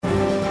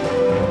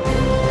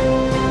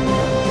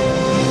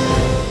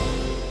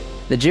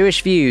The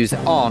Jewish views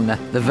on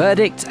the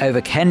verdict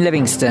over Ken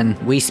Livingstone.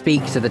 We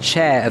speak to the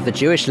chair of the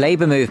Jewish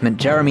labour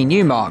movement, Jeremy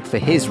Newmark, for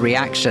his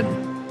reaction.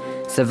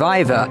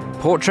 Survivor,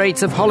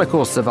 portraits of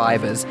Holocaust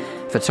survivors.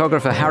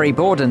 Photographer Harry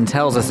Borden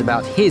tells us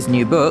about his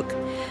new book.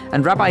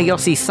 And Rabbi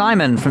Yossi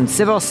Simon from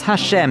Tzivos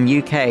Hashem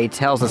UK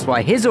tells us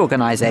why his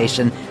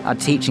organisation are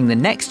teaching the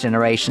next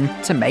generation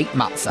to make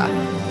matzah.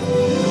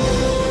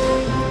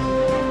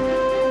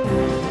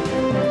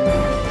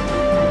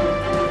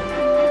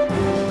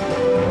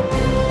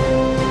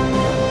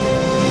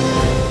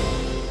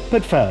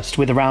 But first,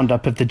 with a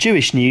roundup of the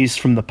Jewish news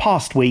from the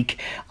past week,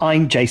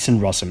 I'm Jason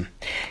Rossum.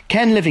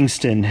 Ken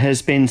Livingstone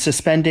has been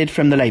suspended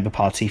from the Labour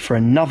Party for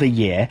another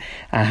year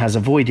and has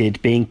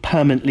avoided being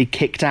permanently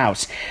kicked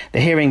out. The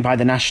hearing by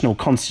the National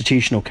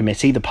Constitutional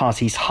Committee, the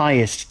party's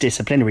highest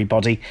disciplinary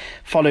body,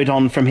 followed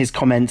on from his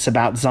comments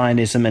about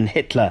Zionism and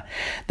Hitler.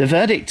 The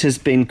verdict has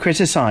been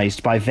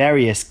criticised by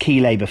various key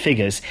Labour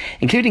figures,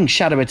 including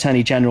Shadow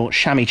Attorney General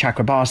Shami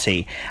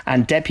Chakrabarti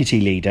and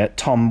Deputy Leader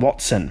Tom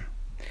Watson.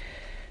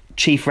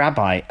 Chief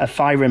Rabbi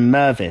Ephraim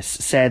Mervis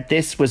said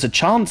this was a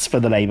chance for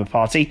the Labour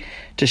Party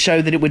to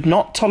show that it would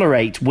not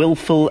tolerate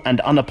willful and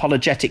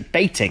unapologetic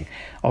baiting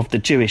of the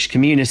Jewish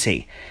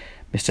community.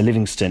 Mr.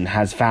 Livingstone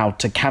has vowed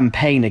to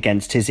campaign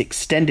against his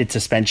extended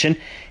suspension,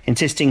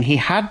 insisting he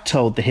had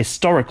told the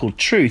historical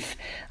truth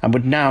and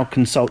would now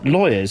consult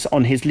lawyers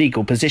on his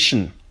legal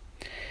position.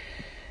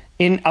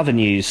 In other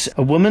news,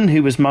 a woman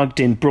who was mugged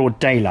in broad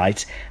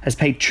daylight has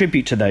paid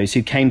tribute to those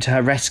who came to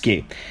her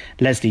rescue.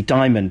 Leslie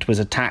Diamond was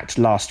attacked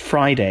last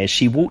Friday as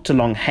she walked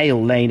along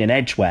Hale Lane in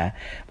Edgware,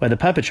 where the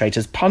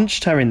perpetrators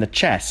punched her in the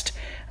chest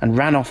and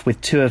ran off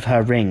with 2 of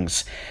her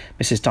rings.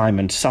 Mrs.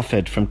 Diamond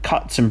suffered from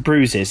cuts and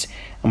bruises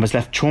and was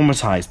left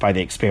traumatised by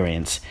the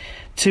experience.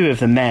 2 of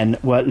the men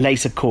were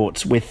later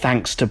caught with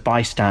thanks to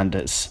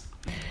bystanders.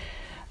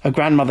 A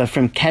grandmother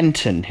from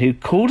Kenton, who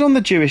called on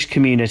the Jewish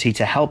community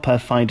to help her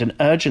find an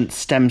urgent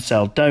stem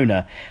cell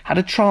donor, had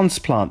a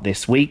transplant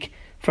this week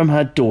from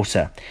her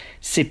daughter.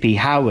 Sippy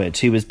Howard,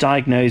 who was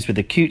diagnosed with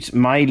acute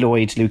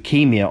myeloid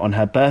leukemia on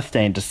her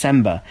birthday in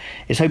December,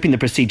 is hoping the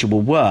procedure will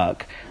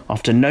work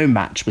after no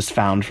match was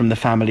found from the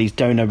family's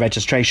donor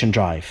registration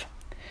drive.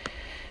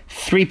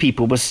 3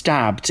 people were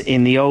stabbed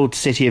in the old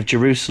city of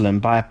Jerusalem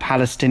by a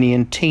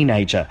Palestinian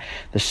teenager,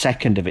 the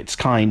second of its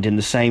kind in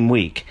the same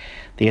week.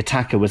 The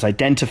attacker was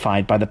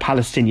identified by the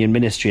Palestinian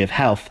Ministry of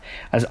Health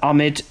as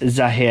Ahmed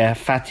Zahir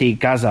Fatih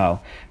Ghazal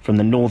from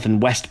the northern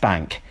West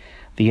Bank.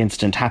 The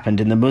incident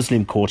happened in the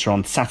Muslim quarter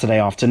on Saturday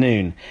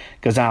afternoon.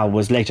 Ghazal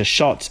was later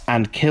shot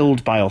and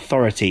killed by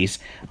authorities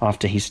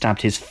after he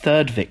stabbed his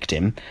 3rd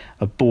victim,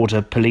 a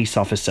border police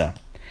officer.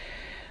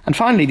 And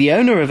finally, the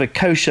owner of a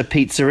kosher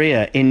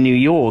pizzeria in New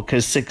York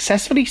has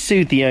successfully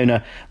sued the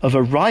owner of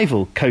a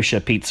rival kosher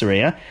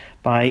pizzeria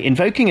by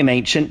invoking an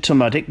ancient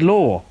Talmudic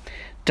law.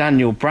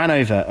 Daniel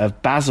Branover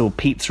of Basil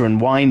Pizza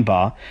and Wine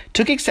Bar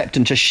took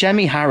exception to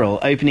Shemi Harrell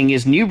opening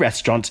his new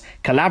restaurant,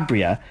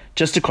 Calabria,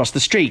 just across the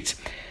street.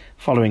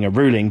 Following a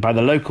ruling by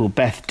the local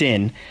Beth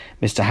Din,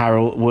 Mr.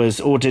 Harrell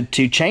was ordered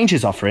to change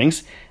his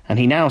offerings, and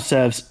he now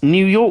serves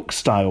New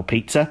York-style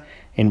pizza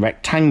in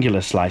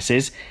rectangular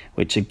slices,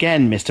 which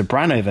again Mr.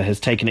 Branover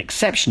has taken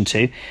exception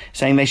to,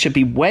 saying they should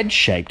be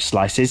wedge-shaped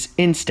slices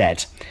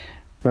instead.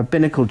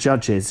 Rabbinical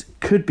judges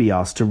could be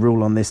asked to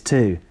rule on this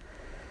too.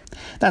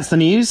 That's the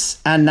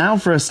news, and now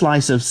for a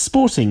slice of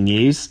sporting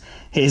news,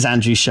 here's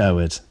Andrew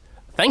Sherwood.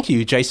 Thank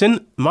you,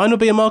 Jason. Mine will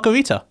be a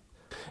margarita.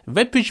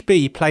 Redbridge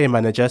B player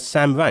manager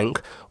Sam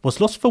Rank was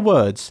lost for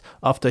words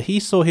after he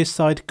saw his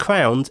side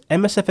crowned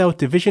MSFL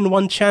Division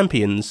 1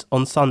 champions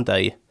on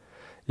Sunday.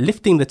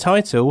 Lifting the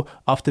title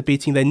after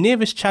beating their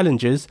nearest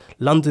challengers,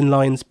 London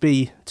Lions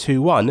B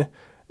 2-1,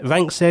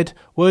 Rank said,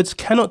 "Words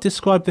cannot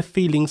describe the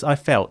feelings I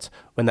felt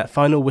when that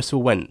final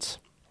whistle went."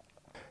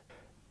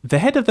 The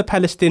head of the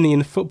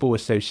Palestinian Football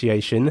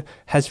Association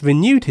has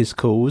renewed his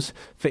calls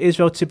for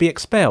Israel to be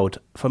expelled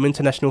from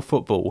international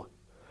football.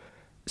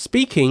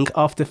 Speaking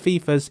after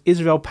FIFA's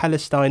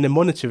Israel-Palestine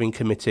Monitoring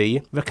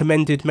Committee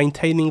recommended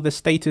maintaining the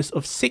status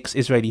of 6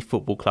 Israeli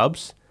football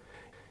clubs,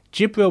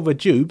 Jibril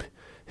Rajoub,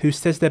 who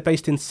says they're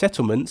based in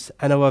settlements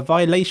and are a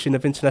violation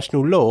of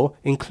international law,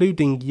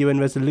 including UN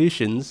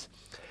resolutions,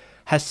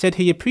 has said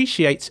he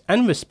appreciates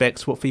and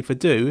respects what FIFA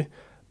do,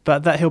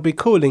 but that he'll be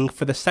calling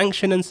for the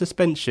sanction and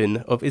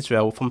suspension of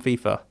Israel from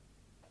FIFA.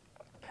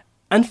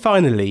 And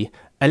finally,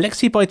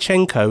 Alexei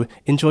Bychenko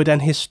enjoyed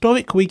an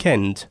historic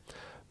weekend,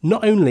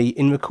 not only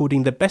in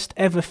recording the best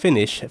ever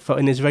finish for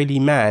an Israeli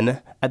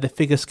man at the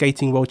Figure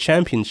Skating World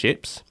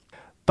Championships,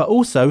 but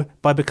also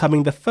by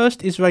becoming the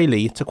first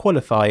Israeli to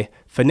qualify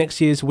for next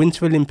year's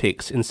Winter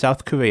Olympics in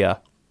South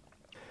Korea.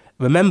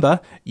 Remember,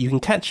 you can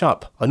catch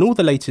up on all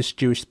the latest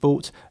Jewish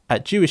sport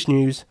at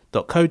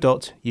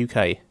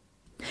jewishnews.co.uk.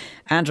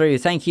 Andrew,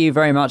 thank you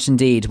very much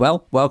indeed.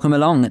 Well, welcome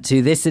along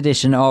to this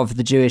edition of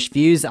The Jewish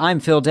Views. I'm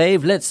Phil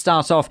Dave. Let's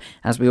start off,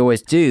 as we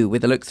always do,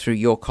 with a look through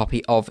your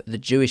copy of The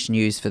Jewish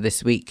News for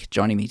this week.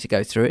 Joining me to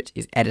go through it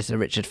is editor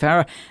Richard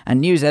Farrer and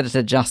news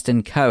editor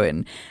Justin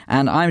Cohen.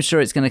 And I'm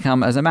sure it's going to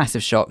come as a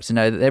massive shock to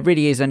know that there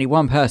really is only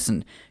one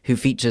person who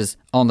features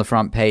on the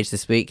front page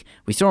this week.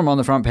 We saw him on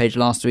the front page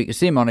last week. We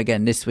see him on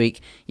again this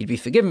week. You'd be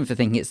forgiven for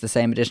thinking it's the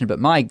same edition, but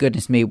my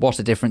goodness me, what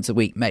a difference a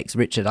week makes.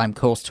 Richard, I'm of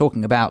course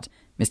talking about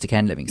Mr.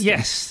 Ken Livingstone.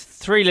 Yes,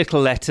 3 little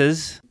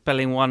letters,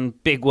 spelling one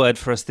big word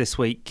for us this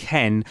week,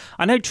 Ken.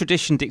 I know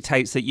tradition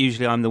dictates that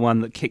usually I'm the one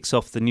that kicks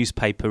off the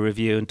newspaper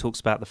review and talks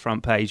about the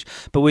front page,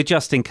 but with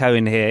Justin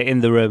Cohen here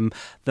in the room,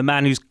 the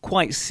man who's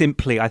quite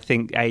simply, I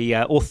think, a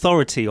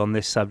authority on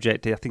this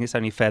subject. I think it's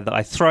only fair that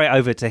I throw it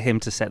over to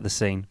him to set the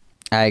scene.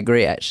 I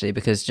agree, actually,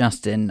 because,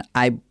 Justin,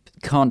 I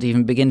can't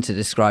even begin to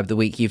describe the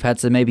week you've had,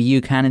 so maybe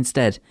you can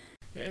instead.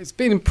 It's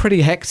been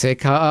pretty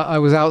hectic. I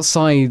was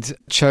outside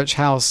Church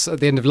House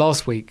at the end of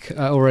last week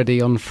already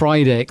on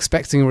Friday,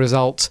 expecting a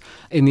result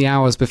in the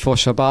hours before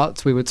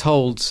Shabbat. We were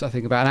told, I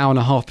think about an hour and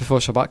a half before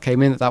Shabbat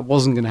came in, that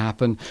wasn't going to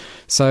happen.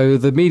 So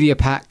the media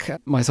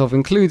pack, myself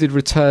included,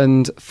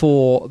 returned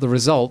for the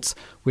result.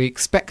 We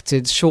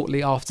expected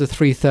shortly after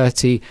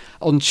 3:30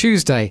 on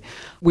Tuesday.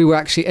 We were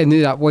actually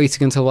ended up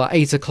waiting until about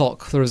 8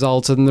 o'clock for the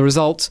result, and the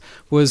result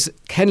was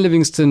Ken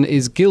Livingstone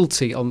is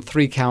guilty on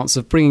 3 counts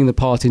of bringing the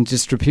party into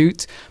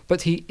disrepute,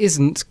 but he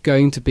isn't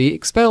going to be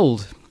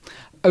expelled.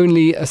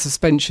 Only a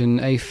suspension,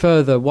 a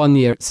further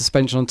 1-year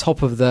suspension on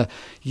top of the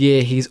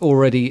year he's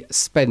already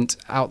spent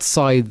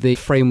outside the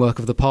framework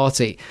of the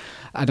party.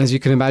 And as you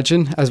can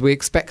imagine, as we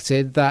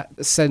expected,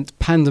 that sent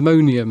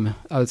pandemonium,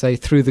 I would say,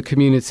 through the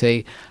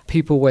community.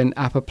 People went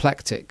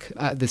apoplectic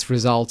at this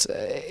result.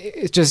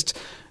 It's just,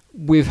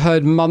 we've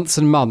heard months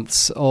and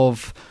months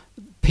of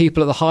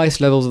people at the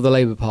highest levels of the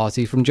Labour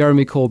Party, from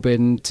Jeremy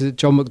Corbyn to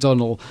John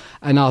McDonnell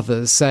and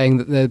others, saying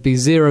that there'd be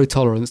zero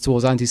tolerance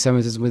towards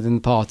anti-Semitism within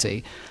the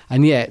party.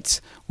 And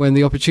yet, when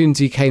the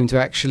opportunity came to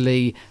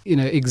actually,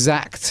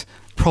 exact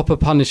proper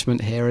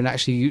punishment here and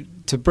actually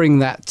to bring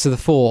that to the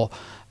fore,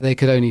 they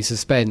could only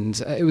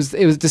suspend. It was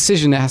a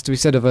decision, it has to be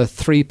said, of a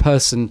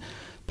 3-person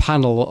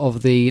panel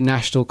of the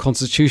National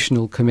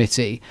Constitutional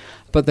Committee,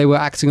 but they were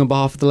acting on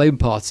behalf of the Labour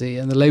Party,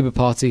 and the Labour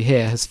Party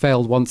here has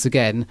failed once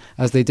again,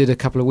 as they did a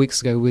couple of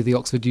weeks ago with the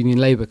Oxford Union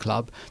Labour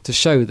Club, to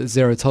show that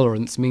zero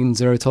tolerance means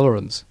zero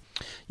tolerance.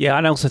 Yeah,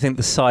 and I also think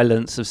the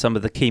silence of some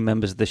of the key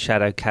members of the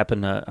shadow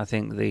cabinet, I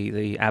think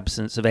the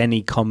absence of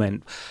any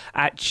comment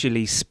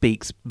actually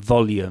speaks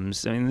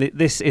volumes. I mean,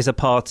 this is a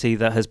party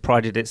that has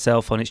prided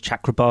itself on its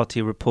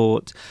Chakrabarti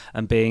report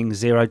and being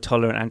zero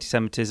tolerant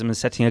anti-Semitism and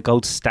setting a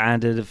gold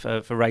standard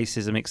for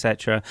racism,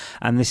 etc.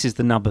 And this is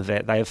the nub of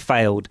it. They have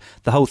failed.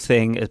 The whole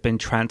thing has been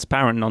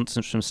transparent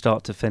nonsense from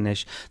start to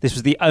finish. This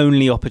was the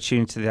only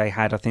opportunity they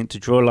had, I think, to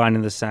draw a line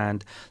in the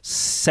sand,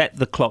 set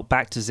the clock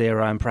back to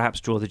zero and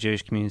perhaps draw the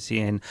Jewish community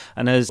in.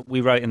 And as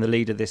we wrote in the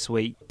leader this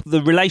week,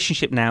 the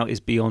relationship now is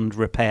beyond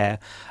repair.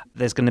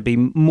 There's going to be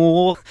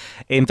more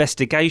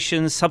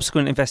investigations,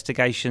 subsequent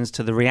investigations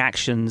to the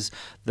reactions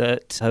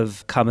that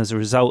have come as a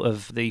result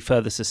of the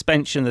further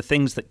suspension, the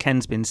things that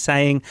Ken's been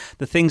saying,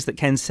 the things that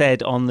Ken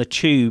said on the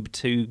tube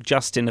to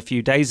Justin a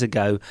few days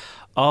ago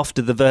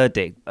after the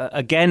verdict.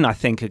 Again, I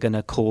think are going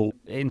to call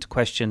into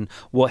question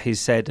what he's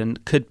said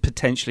and could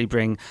potentially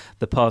bring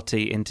the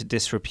party into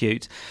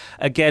disrepute.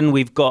 Again,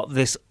 we've got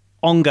this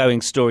ongoing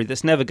story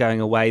that's never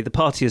going away. The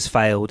party has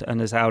failed, and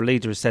as our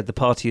leader has said, the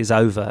party is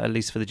over, at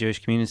least for the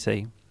Jewish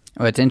community.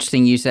 Well, it's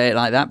interesting you say it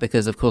like that,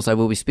 because of course I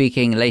will be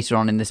speaking later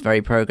on in this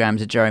very programme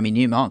to Jeremy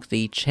Newmark,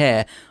 the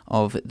chair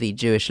of the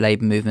Jewish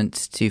Labour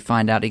Movement, to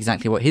find out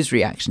exactly what his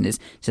reaction is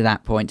to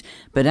that point.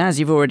 But as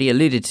you've already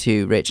alluded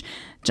to, Rich,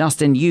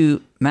 Justin,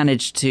 you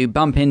managed to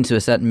bump into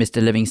a certain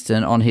Mr.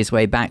 Livingstone on his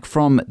way back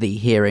from the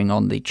hearing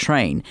on the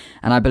train,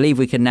 and I believe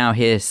we can now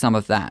hear some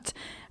of that,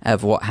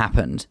 of what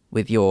happened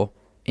with your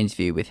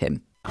interview with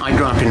him. I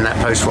grew up in that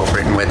post-war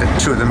Britain where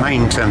 2 of the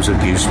main terms of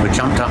abuse were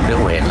jumped up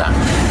little Hitler,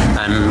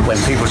 and when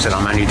people said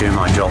I'm only doing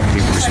my job,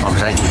 people responded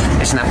saying,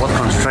 isn't that what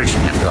concentration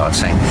camps are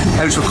saying?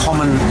 Those were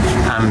common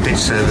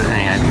bits of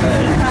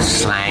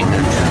slang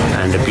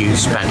and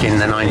abuse back in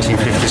the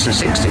 1950s and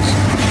 60s.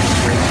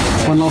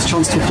 One last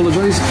chance to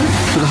apologise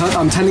for the hurt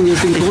I'm telling you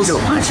has been caused.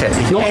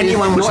 If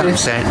anyone was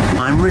upset,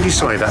 I'm really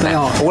sorry about that.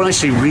 All I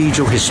say, read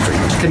your history.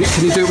 Can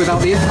you do it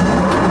without the if?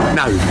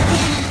 No.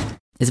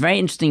 There's a very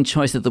interesting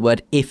choice of the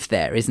word if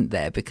there, isn't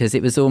there? Because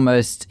it was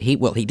almost, he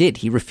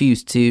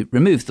refused to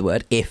remove the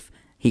word if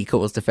he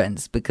caused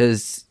offence,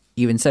 because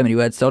you in so many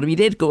words told him he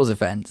did cause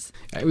offence.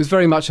 It was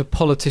very much a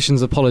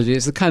politician's apology.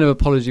 It's the kind of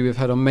apology we've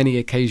had on many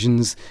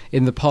occasions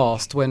in the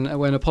past when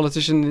a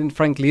politician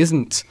frankly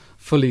isn't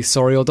fully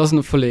sorry or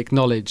doesn't fully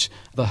acknowledge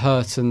the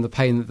hurt and the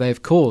pain that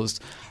they've caused.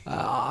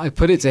 I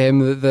put it to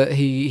him that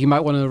he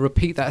might want to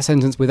repeat that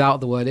sentence without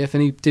the word if,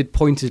 and he did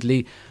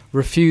pointedly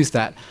refuse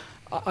that.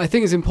 I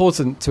think it's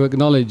important to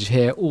acknowledge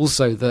here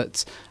also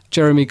that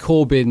Jeremy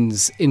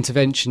Corbyn's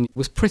intervention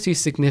was pretty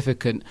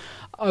significant.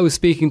 I was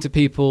speaking to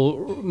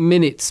people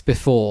minutes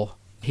before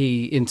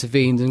he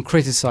intervened and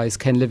criticised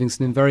Ken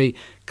Livingstone in very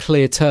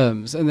clear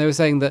terms. And they were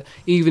saying that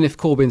even if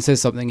Corbyn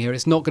says something here,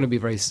 it's not going to be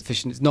very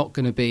sufficient. It's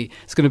going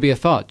to be a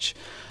fudge.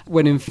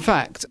 When in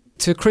fact,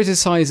 to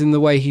criticise in the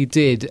way he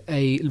did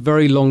a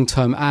very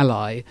long-term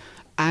ally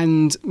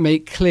and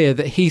make clear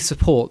that he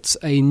supports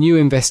a new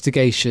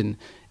investigation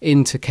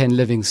into Ken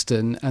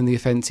Livingstone and the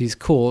offence he's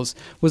caused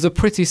was a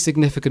pretty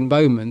significant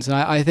moment. And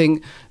I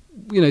think,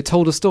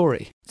 told a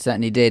story.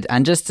 Certainly did.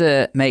 And just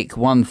to make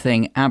one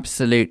thing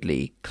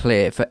absolutely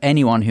clear for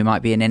anyone who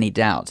might be in any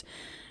doubt,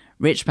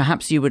 Rich,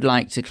 perhaps you would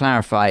like to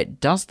clarify,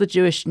 does the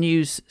Jewish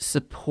News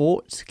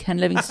support Ken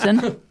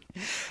Livingstone?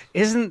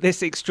 Isn't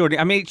this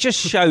extraordinary? I mean, it just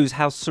shows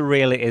how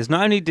surreal it is.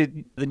 Not only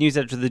did the news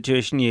editor of the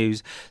Jewish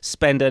News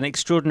spend an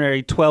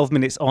extraordinary 12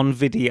 minutes on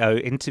video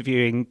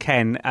interviewing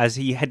Ken as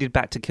he headed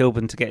back to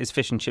Kilburn to get his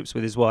fish and chips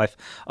with his wife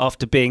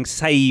after being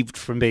saved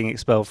from being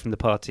expelled from the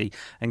party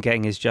and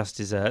getting his just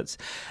desserts.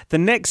 The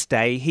next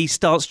day, he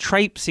starts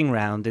traipsing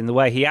around in the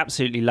way he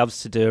absolutely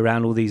loves to do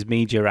around all these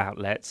media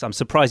outlets. I'm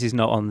surprised he's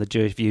not on the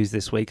Jewish Views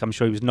this week. I'm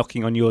sure he was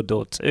knocking on your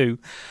door too.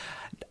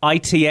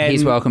 ITN.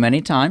 He's welcome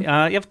anytime.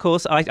 Yeah, of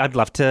course. I'd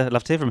love to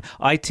hear from him.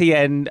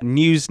 ITN,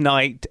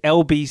 Newsnight,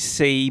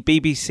 LBC,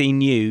 BBC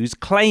News,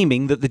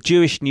 claiming that the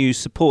Jewish News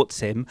supports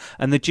him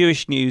and the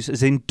Jewish News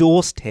has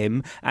endorsed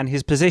him and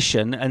his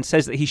position and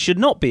says that he should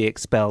not be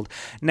expelled.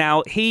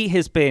 Now, he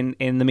has been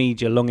in the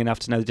media long enough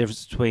to know the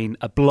difference between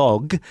a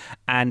blog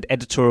and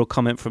editorial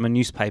comment from a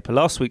newspaper.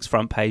 Last week's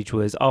front page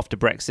was, after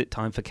Brexit,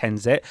 time for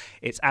Kenzit.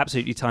 It's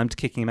absolutely time to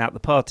kicking him out of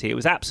the party. It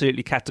was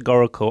absolutely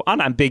categorical,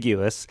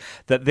 unambiguous,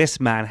 that this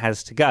man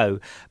has to go.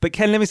 But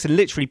Ken Livingstone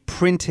literally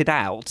printed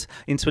out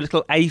into a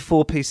little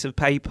A4 piece of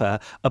paper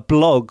a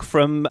blog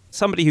from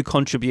somebody who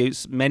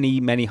contributes.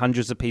 Many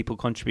hundreds of people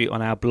contribute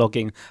on our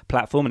blogging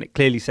platform, and it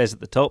clearly says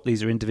at the top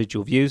these are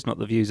individual views, not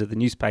the views of the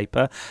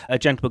newspaper. A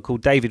gentleman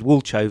called David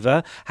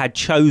Woolchover had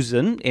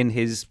chosen, in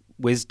his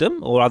wisdom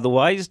or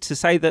otherwise, to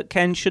say that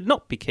Ken should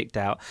not be kicked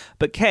out.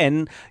 But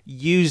Ken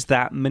used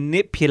that,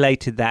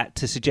 manipulated that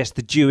to suggest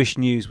the Jewish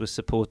News was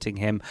supporting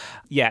him.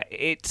 Yeah,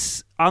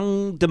 it's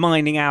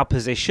undermining our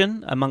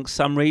position amongst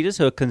some readers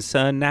who are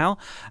concerned now,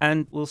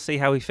 and we'll see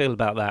how we feel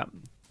about that.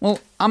 Well,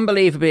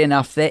 unbelievably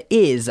enough, there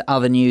is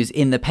other news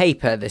in the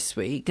paper this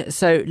week.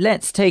 So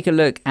let's take a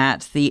look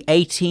at the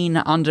 18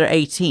 under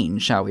 18,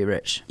 shall we,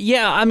 Rich?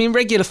 Yeah, I mean,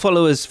 regular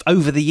followers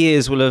over the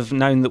years will have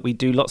known that we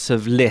do lots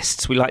of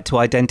lists. We like to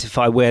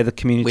identify where the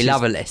community... We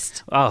love a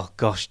list. Oh,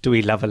 gosh, do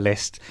we love a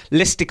list.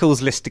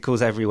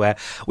 Listicles everywhere.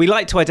 We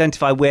like to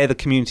identify where the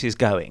community is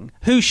going.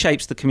 Who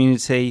shapes the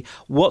community?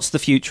 What's the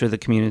future of the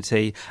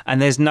community?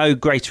 And there's no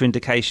greater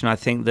indication, I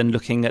think, than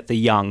looking at the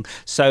young.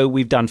 So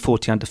we've done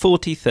 40 under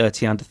 40,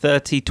 30 under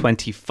 30,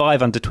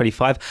 25 under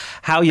 25.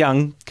 How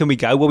young can we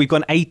go? Well, we've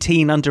gone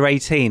 18 under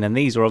 18, and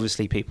these are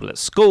obviously people at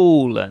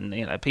school and,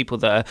 people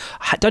that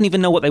don't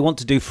even know what they want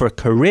to do for a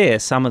career,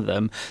 some of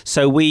them.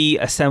 So we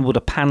assembled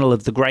a panel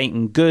of the great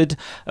and good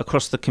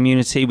across the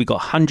community. We got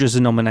hundreds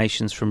of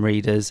nominations from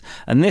readers,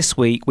 and this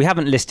week we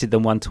haven't listed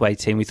them 1 to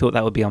 18. We thought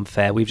that would be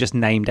unfair. We've just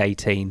named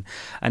 18,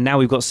 and now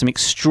we've got some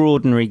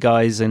extraordinary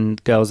guys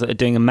and girls that are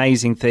doing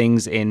amazing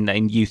things in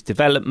youth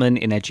development,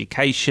 in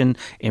education,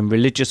 in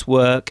religious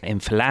work, in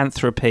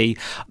philanthropy.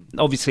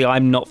 Obviously,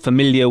 I'm not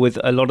familiar with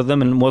a lot of them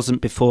and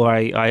wasn't before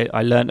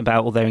I learnt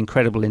about all their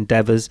incredible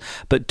endeavours.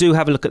 But do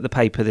have a look at the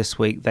paper this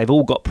week. They've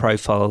all got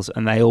profiles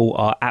and they all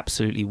are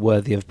absolutely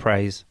worthy of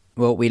praise.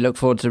 Well, we look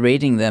forward to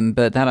reading them,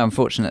 but that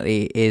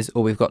unfortunately is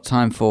all we've got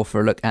time for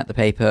a look at the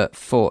paper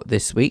for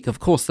this week. Of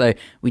course, though,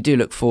 we do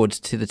look forward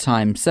to the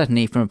time,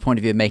 certainly from a point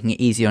of view of making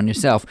it easy on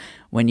yourself,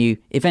 when you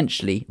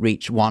eventually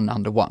reach 1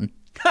 under 1.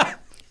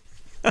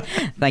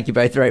 Thank you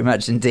both very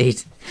much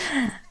indeed.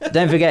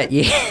 Don't forget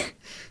you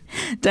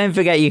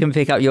can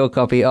pick up your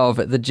copy of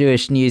The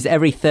Jewish News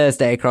every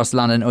Thursday across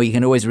London, or you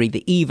can always read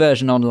the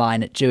e-version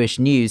online at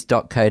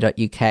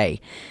jewishnews.co.uk.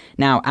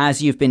 Now,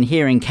 as you've been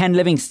hearing, Ken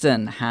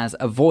Livingstone has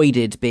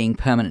avoided being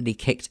permanently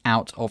kicked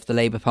out of the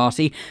Labour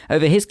Party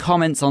over his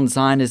comments on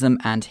Zionism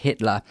and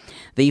Hitler.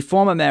 The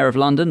former Mayor of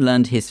London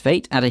learned his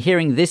fate at a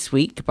hearing this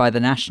week by the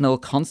National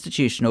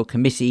Constitutional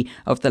Committee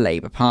of the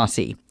Labour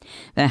Party.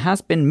 There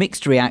has been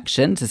mixed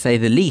reaction, to say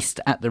the least,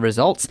 at the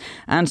results,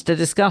 and to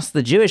discuss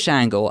the Jewish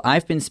angle,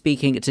 I've been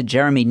speaking to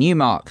Jeremy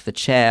Newmark, the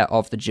chair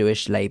of the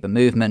Jewish Labour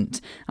movement.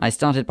 I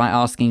started by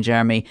asking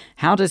Jeremy,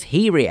 how does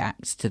he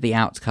react to the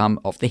outcome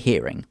of the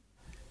hearing?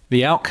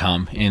 The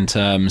outcome, in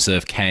terms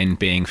of Ken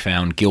being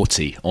found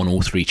guilty on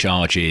all 3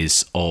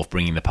 charges of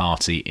bringing the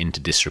party into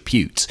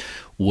disrepute,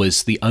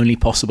 was the only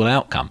possible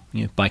outcome.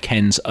 By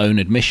Ken's own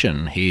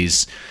admission,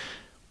 his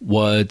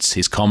words,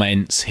 his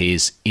comments,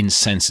 his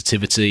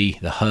insensitivity,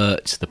 the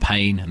hurt, the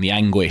pain and the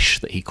anguish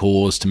that he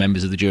caused to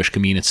members of the Jewish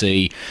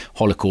community,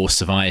 Holocaust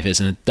survivors,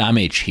 and the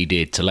damage he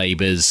did to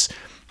Labour's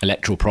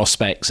electoral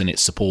prospects and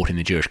its support in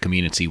the Jewish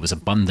community was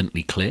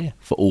abundantly clear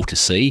for all to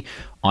see.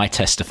 I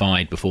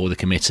testified before the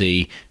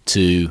committee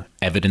to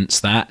evidence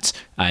that,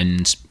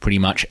 and pretty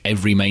much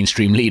every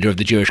mainstream leader of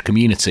the Jewish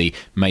community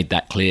made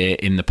that clear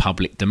in the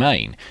public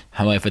domain.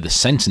 However, the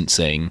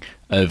sentencing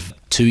of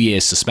 2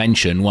 years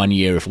suspension, 1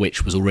 year of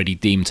which was already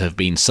deemed to have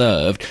been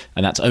served,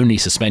 and that's only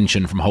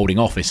suspension from holding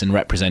office and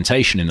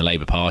representation in the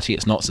Labour Party,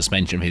 it's not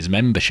suspension of his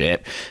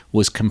membership,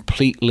 was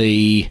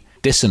completely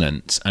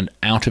dissonant and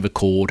out of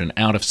accord and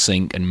out of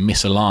sync and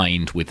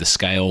misaligned with the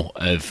scale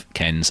of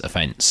Ken's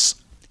offence.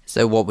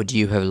 So what would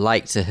you have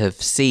liked to have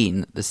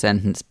seen the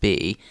sentence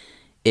be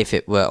if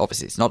it were,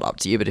 obviously it's not up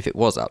to you, but if it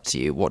was up to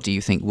you, what do you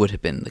think would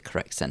have been the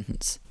correct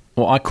sentence?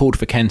 Well, I called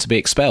for Ken to be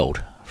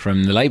expelled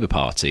from the Labour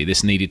Party.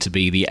 This needed to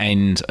be the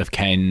end of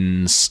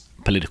Ken's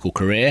political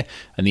career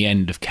and the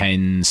end of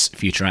Ken's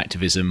future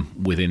activism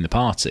within the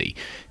party.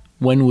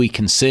 When we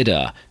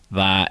consider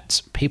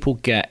that people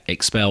get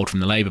expelled from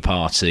the Labour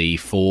Party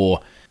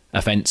for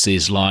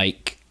offences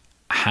like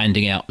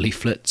handing out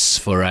leaflets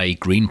for a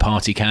Green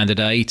Party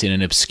candidate in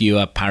an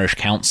obscure parish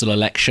council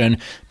election,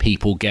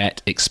 people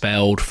get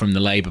expelled from the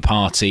Labour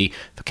Party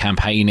for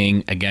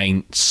campaigning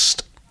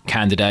against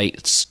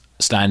candidates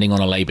standing on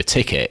a Labour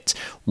ticket,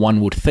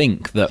 one would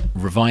think that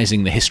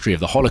revising the history of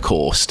the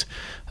Holocaust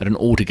at an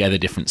altogether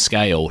different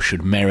scale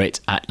should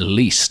merit at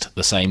least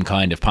the same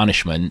kind of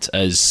punishment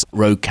as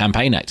rogue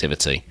campaign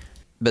activity.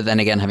 But then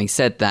again, having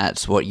said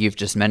that, what you've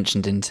just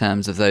mentioned in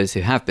terms of those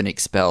who have been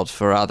expelled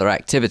for other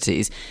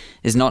activities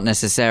is not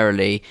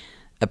necessarily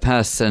a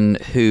person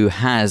who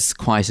has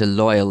quite a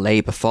loyal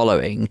Labour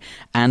following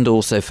and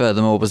also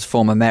furthermore was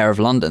former Mayor of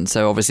London,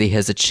 so obviously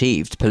has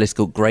achieved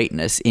political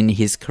greatness in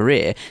his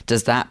career.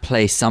 Does that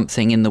play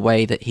something in the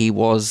way that he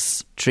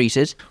was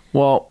treated?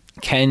 Well,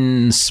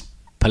 Ken's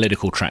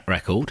political track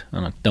record,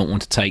 and I don't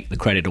want to take the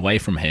credit away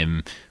from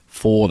him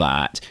for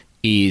that,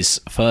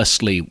 is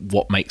firstly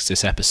what makes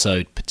this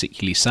episode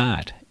particularly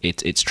sad.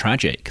 It's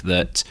tragic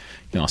that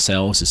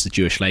ourselves as the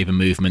Jewish Labour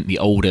movement, the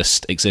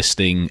oldest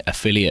existing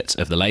affiliate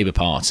of the Labour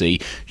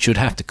Party, should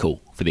have to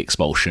call for the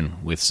expulsion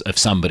of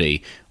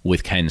somebody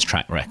with Ken's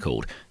track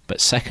record. But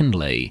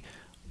secondly,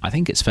 I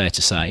think it's fair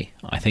to say,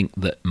 I think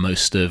that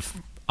most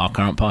of our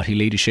current party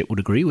leadership would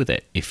agree with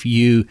it. If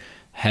you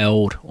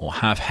held or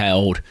have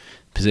held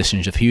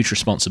positions of huge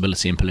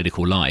responsibility in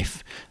political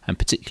life, and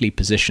particularly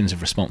positions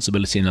of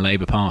responsibility in the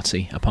Labour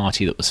Party, a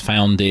party that was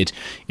founded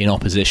in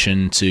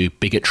opposition to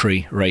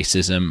bigotry,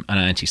 racism and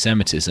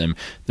anti-Semitism,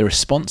 the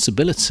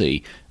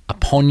responsibility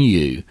upon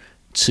you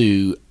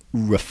to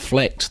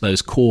reflect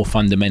those core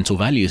fundamental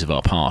values of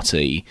our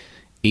party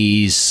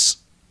is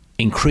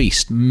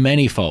increased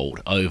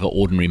manyfold over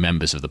ordinary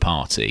members of the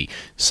party.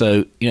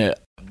 So,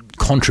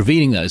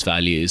 contravening those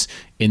values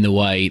in the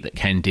way that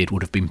Ken did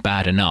would have been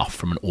bad enough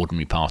from an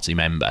ordinary party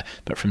member,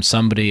 but from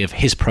somebody of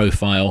his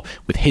profile,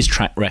 with his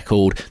track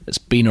record, that's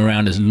been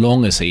around as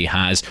long as he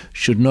has,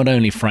 should not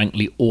only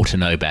frankly ought to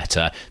know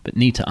better, but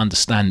need to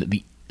understand that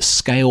the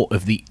scale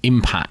of the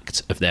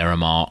impact of their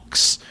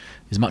remarks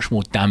is much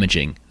more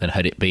damaging than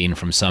had it been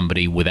from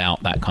somebody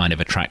without that kind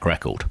of a track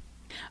record.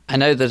 I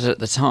know that at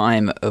the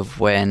time of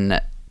when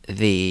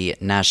the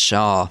Naz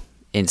Shah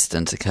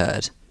incident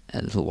occurred,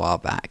 a little while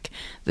back,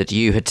 that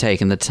you had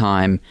taken the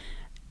time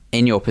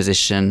in your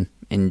position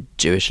in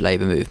Jewish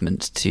Labour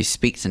movement to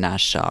speak to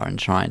Naz Shah and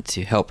try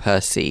to help her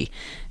see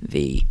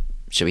the,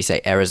 shall we say,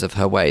 errors of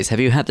her ways. Have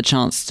you had the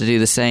chance to do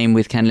the same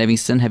with Ken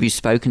Livingstone? Have you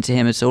spoken to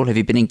him at all? Have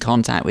you been in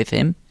contact with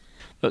him?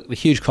 Look, the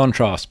huge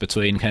contrast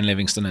between Ken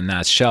Livingstone and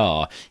Naz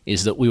Shah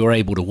is that we were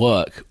able to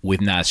work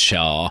with Naz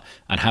Shah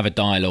and have a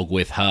dialogue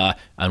with her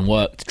and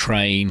work to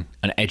train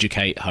and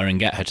educate her and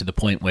get her to the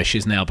point where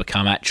she's now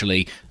become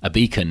actually a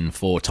beacon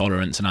for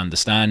tolerance and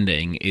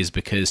understanding, is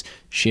because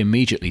she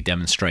immediately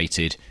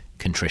demonstrated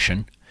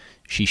contrition.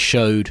 She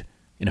showed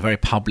in a very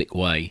public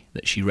way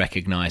that she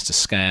recognised the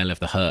scale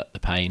of the hurt, the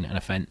pain and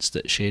offence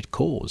that she had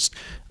caused.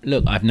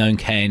 Look, I've known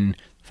Ken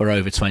for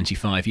over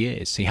 25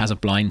 years. He has a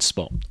blind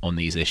spot on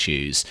these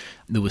issues.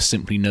 There was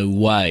simply no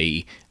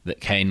way that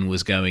Ken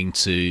was going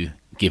to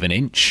give an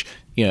inch.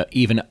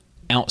 Even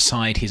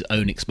outside his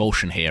own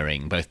expulsion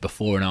hearing, both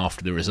before and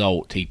after the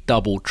result, he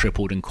doubled,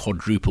 tripled and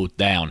quadrupled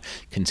down,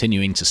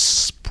 continuing to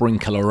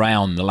sprinkle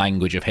around the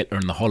language of Hitler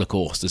and the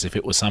Holocaust as if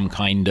it was some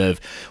kind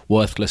of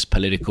worthless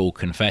political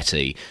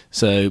confetti.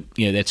 So,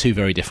 they're two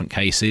very different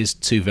cases,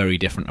 two very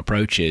different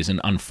approaches, and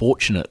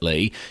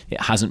unfortunately,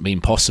 it hasn't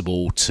been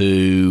possible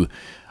to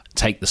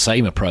take the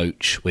same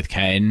approach with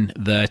Ken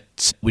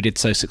that we did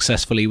so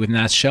successfully with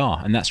Naz Shah,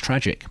 and that's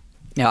tragic.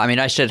 Yeah, I mean,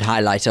 I should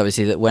highlight,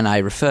 obviously, that when I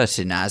refer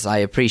to Naz, I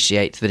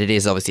appreciate that it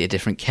is obviously a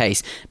different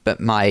case,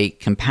 but my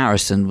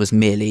comparison was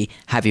merely,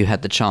 have you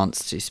had the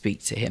chance to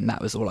speak to him?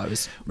 That was all I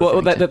was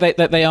referring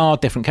to. They are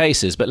different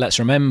cases, but let's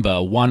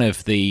remember, one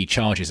of the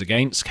charges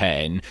against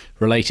Ken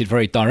related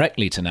very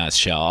directly to Naz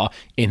Shah,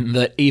 in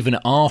that even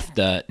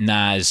after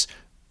Naz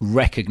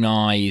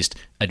recognised,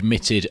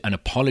 admitted and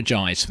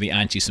apologised for the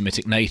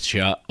anti-Semitic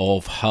nature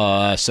of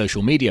her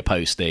social media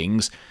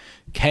postings,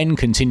 Ken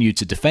continued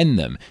to defend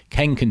them.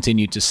 Ken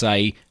continued to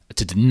say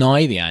to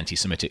deny the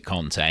anti-Semitic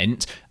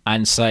content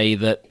and say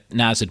that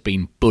Naz had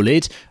been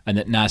bullied and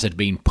that Naz had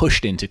been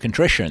pushed into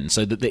contrition,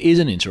 so that there is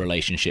an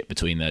interrelationship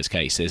between those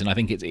cases. And I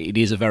think it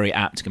is a very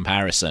apt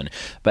comparison.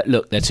 But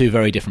look, they're two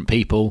very different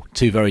people,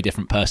 two very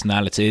different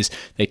personalities.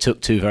 They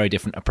took two very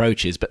different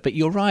approaches. But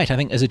you're right. I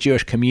think as a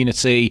Jewish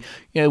community,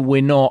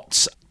 we're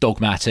not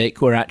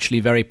dogmatic. We're actually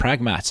very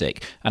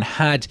pragmatic. And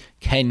had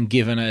Ken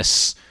given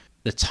us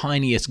the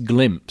tiniest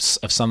glimpse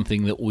of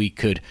something that we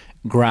could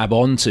grab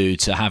onto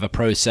to have a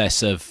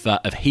process of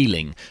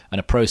healing and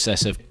a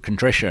process of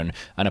contrition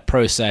and a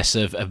process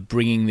of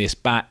bringing this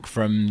back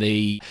from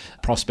the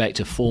prospect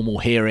of formal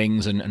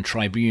hearings and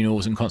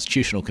tribunals and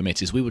constitutional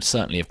committees, we would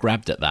certainly have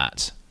grabbed at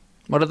that.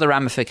 What are the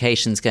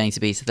ramifications going to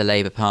be to the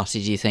Labour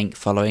Party, do you think,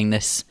 following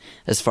this,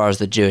 as far as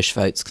the Jewish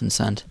vote's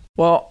concerned?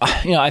 Well,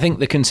 I think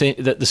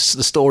the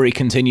story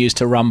continues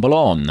to rumble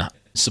on.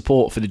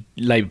 Support for the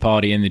Labour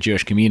Party in the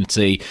Jewish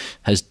community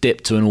has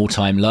dipped to an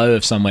all-time low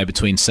of somewhere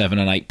between 7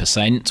 and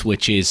 8%,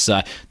 which is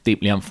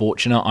deeply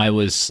unfortunate. I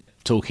was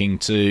talking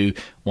to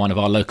one of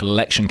our local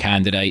election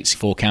candidates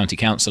for county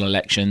council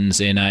elections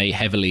in a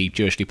heavily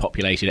Jewishly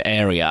populated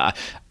area,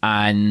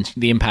 and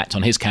the impact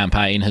on his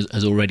campaign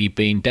has already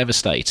been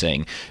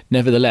devastating.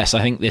 Nevertheless,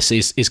 I think this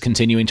is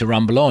continuing to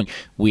rumble on.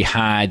 We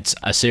had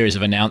a series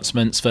of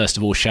announcements. First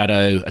of all,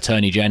 Shadow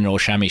Attorney General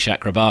Shami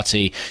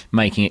Chakrabarti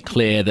making it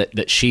clear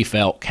that she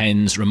felt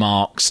Ken's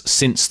remarks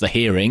since the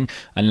hearing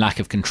and lack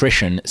of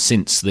contrition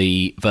since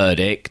the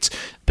verdict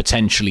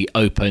potentially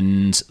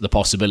opened the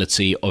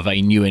possibility of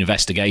a new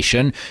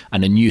investigation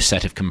and a new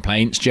set of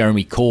complaints.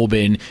 Jeremy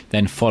Corbyn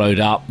then followed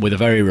up with a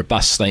very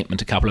robust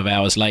statement a couple of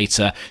hours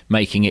later,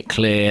 making it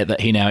clear that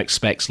he now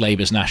expects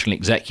Labour's National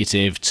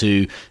Executive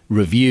to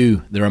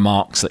review the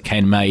remarks that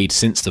Ken made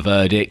since the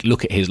verdict,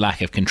 look at his lack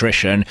of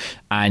contrition,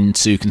 and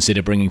to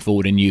consider bringing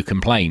forward a new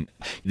complaint.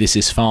 This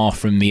is far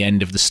from the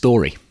end of the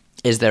story.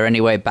 Is there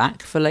any way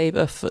back for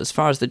Labour as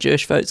far as the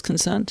Jewish vote's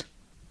concerned?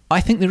 I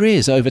think there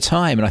is over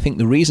time, and I think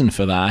the reason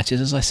for that is,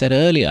 as I said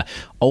earlier,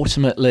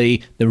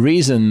 ultimately the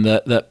reason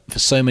that for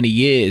so many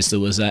years there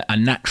was a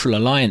natural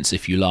alliance,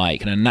 if you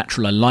like, and a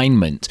natural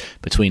alignment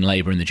between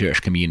Labour and the Jewish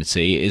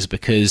community is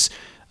because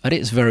at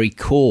its very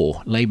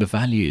core, Labour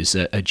values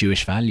are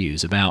Jewish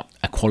values about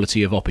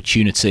equality of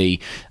opportunity,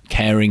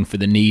 caring for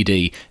the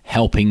needy,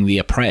 helping the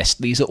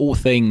oppressed. These are all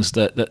things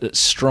that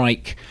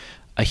strike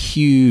a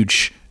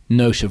huge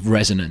note of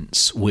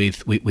resonance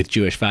with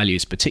Jewish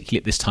values, particularly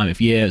at this time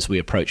of year as we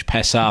approach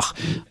Pesach,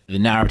 the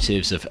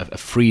narratives of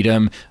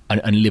freedom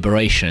and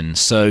liberation.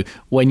 So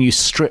when you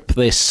strip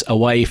this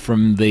away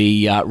from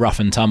the rough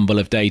and tumble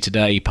of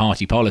day-to-day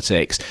party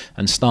politics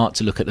and start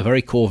to look at the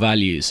very core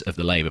values of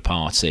the Labour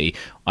Party,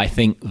 I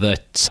think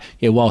that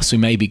whilst we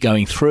may be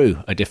going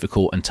through a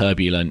difficult and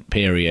turbulent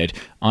period,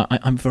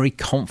 I'm very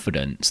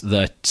confident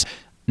that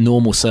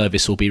normal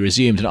service will be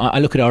resumed. And I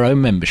look at our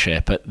own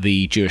membership at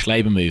the Jewish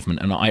Labour Movement,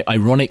 and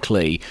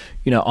ironically,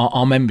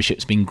 our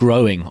membership's been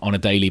growing on a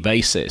daily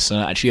basis.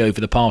 And actually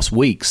over the past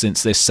week,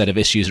 since this set of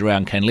issues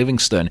around Ken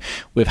Livingstone,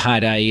 we've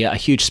had a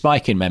huge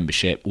spike in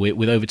membership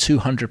with over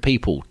 200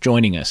 people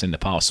joining us in the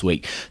past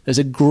week. There's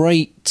a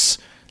great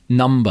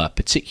number,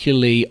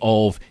 particularly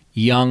of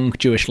young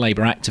Jewish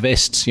Labour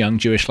activists, young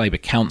Jewish Labour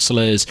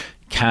councillors,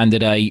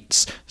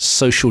 candidates,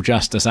 social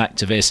justice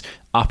activists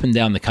up and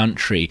down the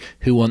country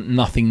who want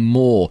nothing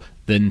more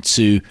than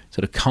to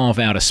sort of carve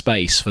out a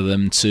space for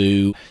them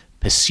to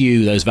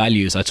pursue those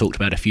values I talked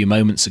about a few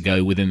moments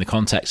ago within the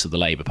context of the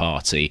Labour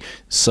Party.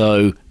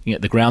 So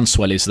the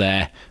groundswell is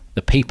there,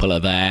 the people are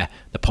there,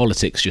 the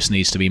politics just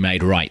needs to be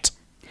made right.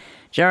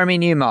 Jeremy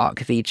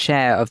Newmark, the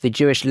chair of the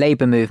Jewish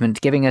Labour Movement,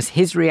 giving us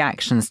his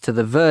reactions to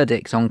the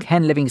verdict on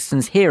Ken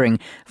Livingstone's hearing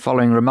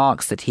following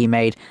remarks that he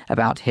made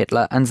about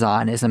Hitler and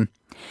Zionism.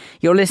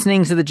 You're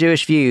listening to The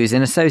Jewish Views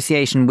in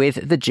association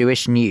with The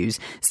Jewish News.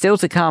 Still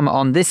to come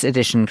on this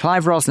edition,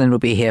 Clive Roslin will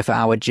be here for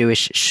our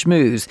Jewish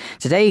Schmooze.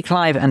 Today,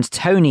 Clive and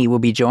Tony will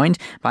be joined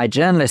by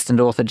journalist and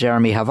author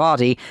Jeremy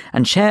Havardi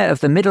and chair of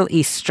the Middle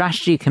East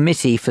Strategy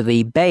Committee for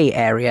the Bay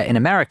Area in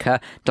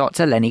America,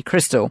 Dr. Lenny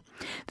Crystal.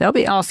 They'll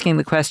be asking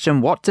the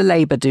question, what do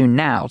Labour do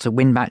now to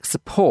win back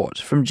support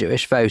from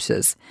Jewish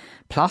voters?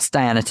 Plus,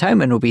 Diana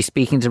Toman will be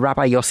speaking to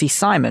Rabbi Yossi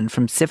Simon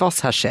from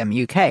Tzivos Hashem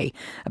UK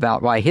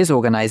about why his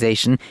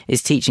organisation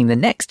is teaching the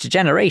next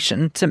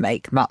generation to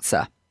make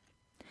matzah.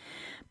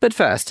 But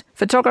first,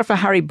 photographer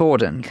Harry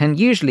Borden can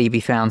usually be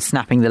found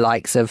snapping the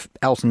likes of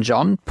Elton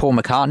John, Paul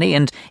McCartney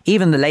and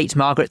even the late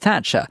Margaret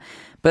Thatcher.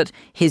 But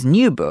his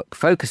new book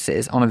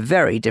focuses on a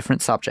very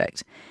different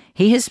subject.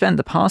 He has spent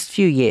the past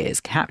few years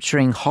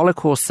capturing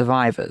Holocaust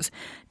survivors,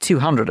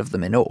 200 of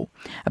them in all,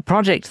 a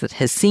project that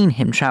has seen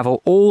him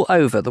travel all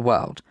over the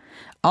world.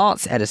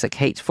 Arts editor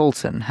Kate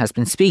Fulton has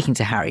been speaking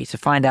to Harry to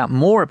find out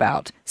more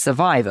about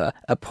Survivor,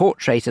 a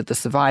portrait of the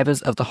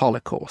survivors of the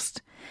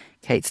Holocaust.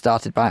 Kate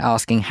started by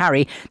asking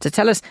Harry to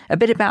tell us a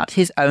bit about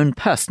his own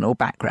personal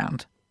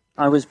background.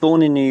 I was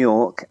born in New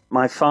York.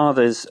 My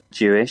father's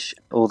Jewish,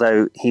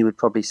 although he would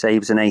probably say he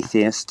was an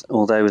atheist,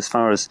 although as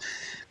far as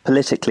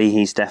Politically,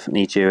 he's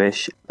definitely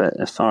Jewish, but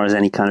as far as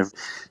any kind of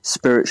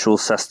spiritual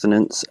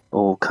sustenance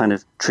or kind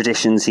of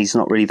traditions, he's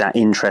not really that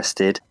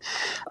interested.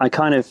 I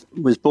kind of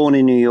was born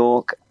in New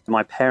York.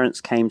 My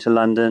parents came to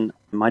London.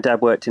 My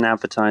dad worked in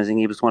advertising.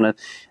 He was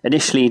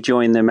initially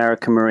joined the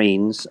American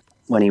Marines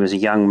when he was a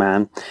young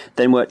man,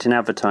 then worked in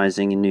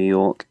advertising in New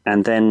York,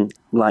 and then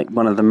like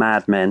one of the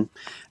madmen,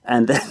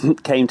 and then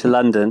came to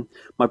London.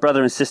 My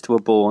brother and sister were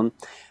born.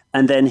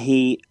 And then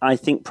he, I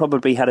think,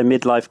 probably had a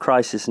midlife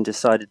crisis and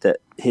decided that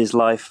his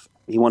life,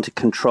 he wanted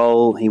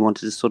control, he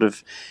wanted to sort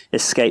of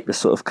escape the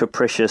sort of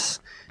capricious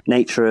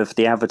nature of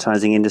the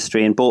advertising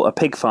industry, and bought a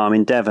pig farm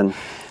in Devon.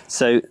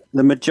 So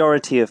the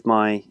majority of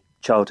my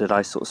childhood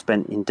I sort of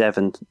spent in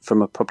Devon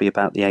from probably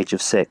about the age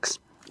of 6.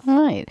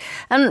 Right.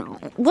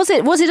 And was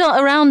it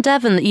around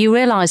Devon that you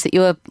realised that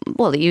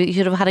that you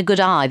should have had a good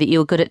eye, that you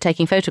were good at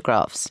taking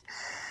photographs?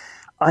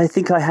 I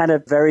think I had a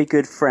very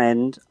good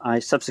friend. I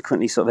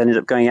subsequently sort of ended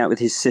up going out with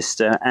his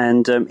sister,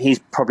 and he's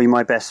probably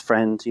my best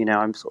friend. You know,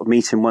 I sort of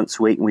meet him once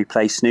a week and we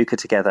play snooker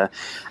together.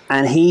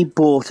 And he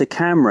bought a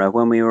camera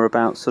when we were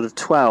about sort of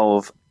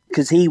 12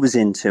 because he was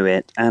into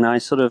it. And I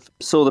sort of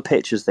saw the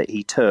pictures that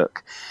he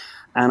took,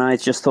 and I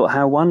just thought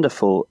how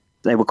wonderful.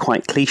 They were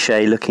quite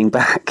cliche looking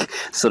back,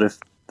 sort of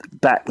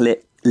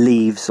backlit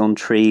leaves on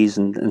trees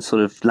and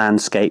sort of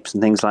landscapes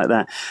and things like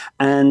that.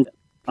 And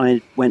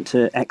I went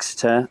to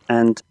Exeter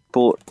and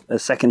bought a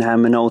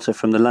second-hand Minolta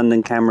from the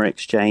London Camera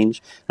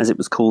Exchange, as it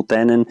was called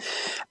then,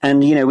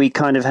 and you know, we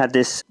kind of had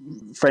this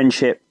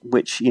friendship,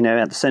 which, you know,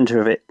 at the centre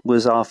of it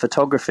was our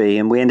photography,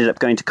 and we ended up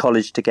going to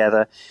college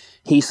together.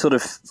 He sort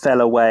of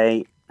fell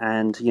away,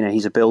 and you know,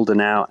 he's a builder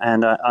now,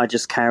 and I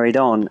just carried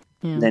on.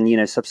 Then, you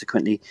know,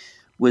 subsequently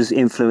was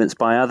influenced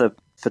by other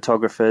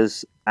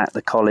photographers at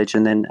the college,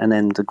 and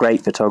then the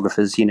great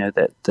photographers, you know,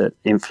 that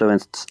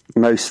influenced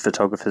most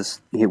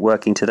photographers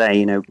working today,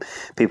 you know,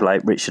 people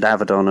like Richard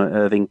Avedon or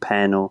Irving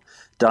Penn or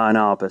Diane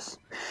Arbus.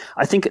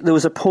 I think there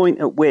was a point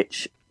at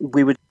which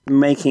we were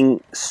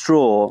making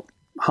straw,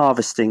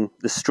 harvesting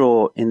the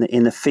straw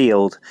in the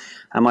field,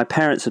 and my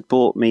parents had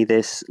bought me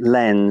this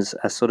lens,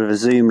 a sort of a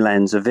zoom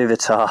lens, a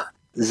Vivitar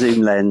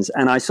zoom lens,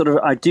 and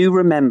I do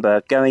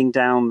remember going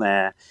down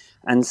there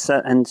and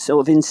sort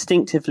of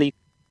instinctively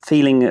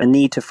feeling a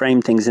need to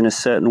frame things in a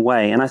certain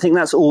way. And I think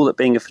that's all that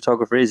being a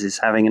photographer is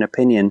having an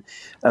opinion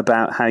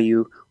about how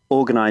you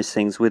organise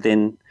things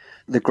within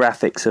the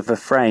graphics of a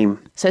frame.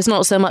 So it's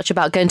not so much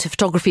about going to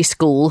photography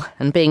school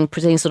and being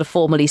sort of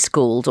formally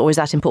schooled, or is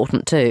that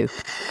important too?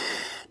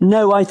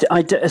 No,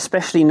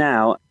 especially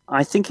now.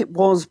 I think it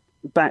was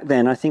back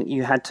then. I think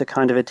you had to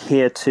kind of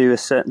adhere to a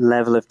certain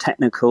level of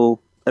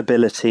technical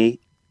ability.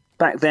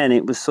 Back then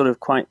it was sort of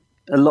quite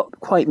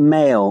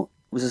male.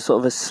 It was a sort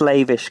of a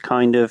slavish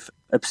kind of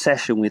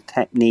obsession with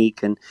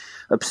technique, and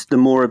the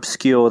more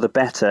obscure the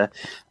better.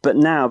 But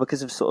now,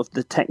 because of sort of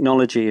the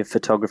technology of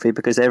photography,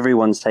 because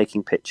everyone's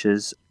taking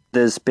pictures,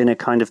 there's been a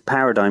kind of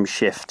paradigm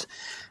shift.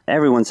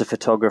 Everyone's a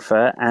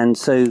photographer, and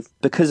so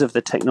because of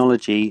the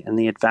technology and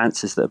the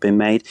advances that have been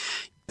made,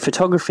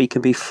 photography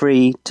can be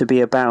free to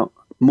be about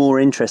more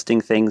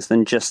interesting things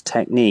than just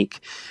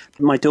technique.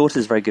 My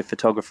daughter's a very good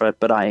photographer,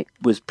 but I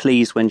was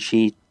pleased when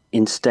she,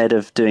 instead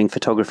of doing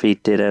photography,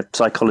 did a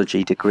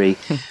psychology degree,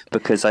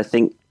 because I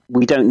think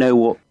we don't know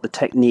what the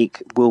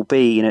technique will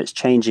be. You know, it's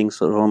changing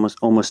sort of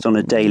almost on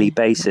a daily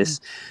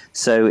basis.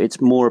 So it's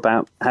more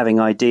about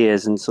having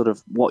ideas and sort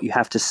of what you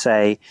have to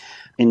say.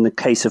 In the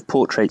case of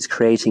portraits,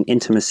 creating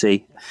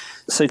intimacy.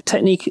 So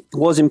technique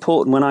was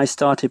important when I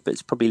started, but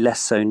it's probably less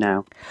so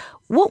now.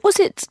 What was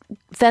it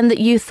then that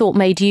you thought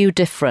made you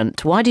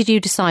different? Why did you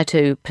decide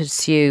to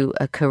pursue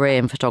a career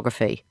in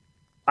photography?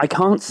 I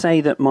can't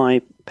say that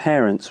my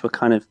parents were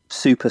kind of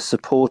super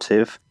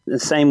supportive. The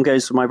same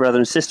goes for my brother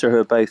and sister, who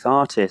are both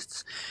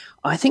artists.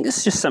 I think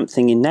it's just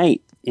something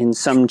innate in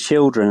some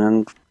children,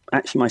 and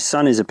actually my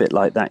son is a bit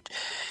like that.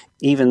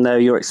 Even though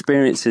your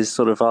experiences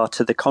sort of are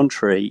to the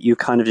contrary, you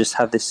kind of just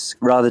have this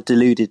rather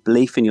deluded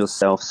belief in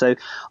yourself. So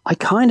I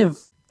kind of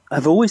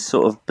have always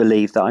sort of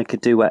believed that I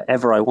could do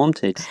whatever I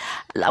wanted.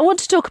 I want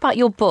to talk about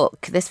your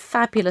book, this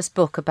fabulous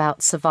book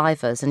about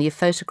survivors, and you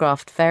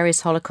photographed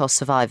various Holocaust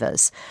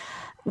survivors.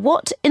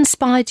 What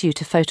inspired you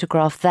to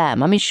photograph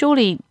them? I mean,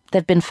 surely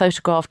they've been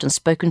photographed and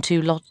spoken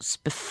to lots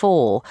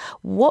before.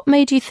 What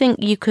made you think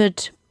you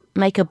could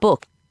make a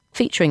book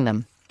featuring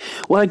them?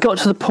 Well, I got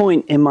to the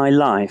point in my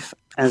life,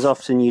 as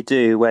often you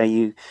do,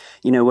 where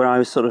where I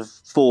was sort of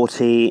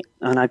 40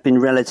 and I'd been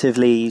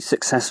relatively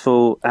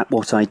successful at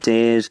what I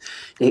did.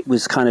 It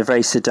was kind of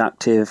very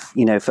seductive,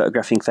 you know,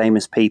 photographing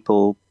famous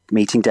people,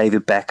 meeting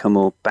David Beckham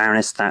or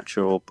Baroness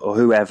Thatcher or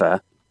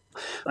whoever.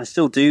 I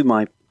still do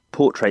my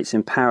portraits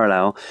in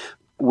parallel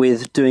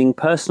with doing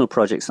personal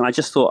projects, and I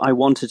just thought I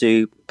want to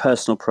do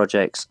personal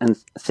projects and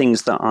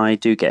things that I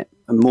do get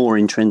more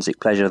intrinsic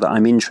pleasure, that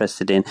I'm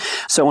interested in.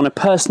 So on a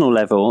personal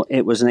level,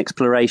 it was an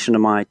exploration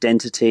of my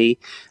identity,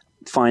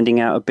 finding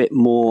out a bit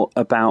more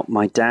about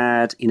my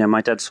dad. You know,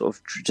 my dad sort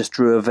of just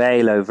drew a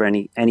veil over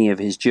any of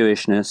his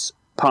Jewishness,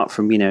 apart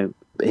from, you know,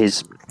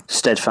 his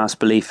steadfast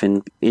belief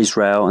in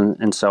Israel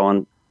and so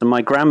on.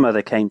 My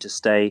grandmother came to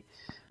stay,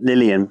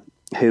 Lillian,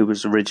 who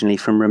was originally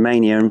from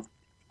Romania, and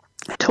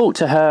I talked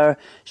to her.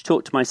 She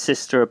talked to my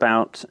sister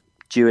about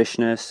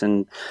Jewishness.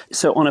 And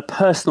so on a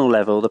personal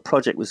level, the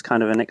project was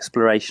kind of an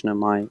exploration of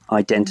my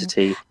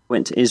identity.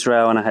 Went to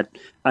Israel, and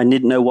I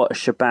didn't know what a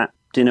Shabbat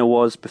dinner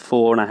was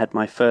before, and I had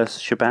my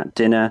first Shabbat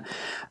dinner.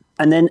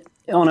 And then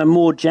on a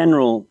more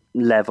general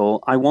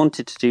level, I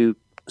wanted to do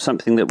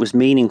something that was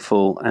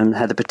meaningful and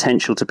had the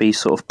potential to be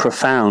sort of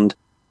profound.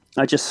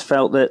 I just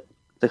felt that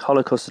the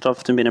Holocaust had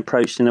often been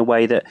approached in a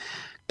way that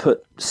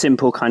put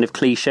simple kind of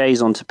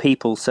cliches onto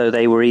people, so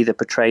they were either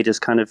portrayed as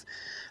kind of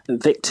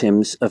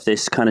victims of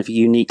this kind of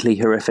uniquely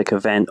horrific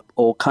event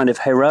or kind of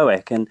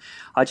heroic. And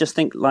I just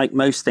think, like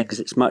most things,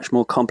 it's much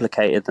more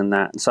complicated than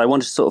that. And so I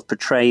wanted to sort of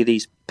portray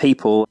these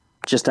people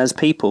just as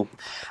people.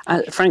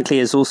 And frankly,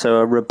 as also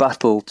a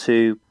rebuttal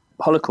to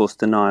Holocaust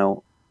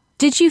denial.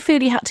 Did you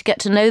feel you had to get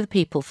to know the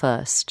people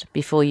first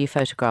before you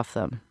photographed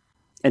them?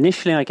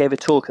 Initially, I gave a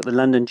talk at the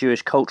London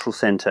Jewish Cultural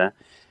Centre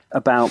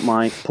about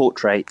my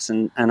portraits,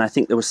 and I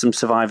think there were some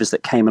survivors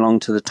that came along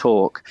to the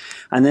talk.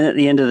 And then at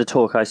the end of the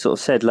talk, I sort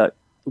of said, look,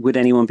 would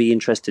anyone be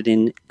interested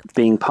in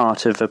being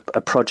part of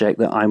a project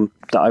that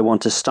I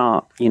want to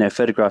start,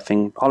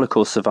 photographing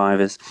Holocaust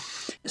survivors?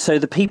 So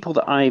the people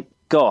that I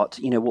got,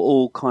 were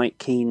all quite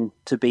keen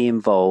to be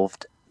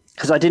involved,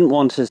 because I didn't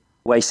want to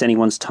waste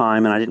anyone's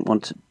time, and I didn't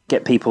want to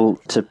get people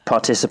to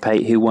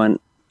participate who weren't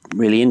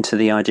really into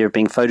the idea of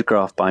being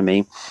photographed by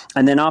me.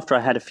 And then after I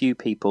had a few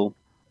people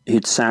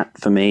who'd sat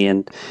for me,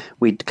 and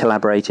we'd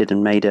collaborated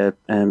and made a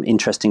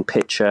interesting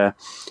picture,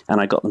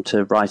 and I got them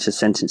to write a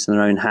sentence in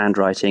their own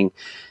handwriting,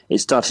 it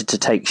started to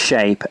take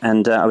shape,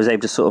 and I was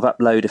able to sort of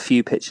upload a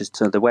few pictures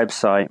to the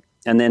website.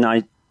 And then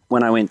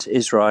when I went to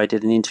Israel, I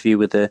did an interview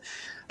with the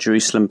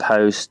Jerusalem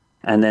Post,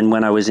 and then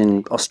when I was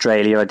in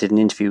Australia, I did an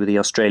interview with the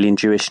Australian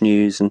Jewish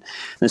News, and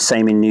the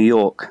same in New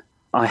York.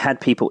 I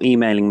had people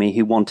emailing me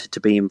who wanted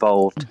to be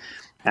involved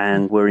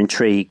and were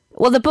intrigued.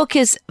 Well, the book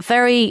is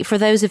for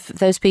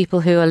those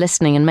people who are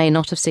listening and may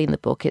not have seen the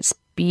book, it's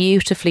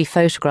beautifully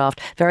photographed,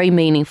 very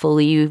meaningful.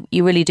 You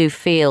really do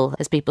feel,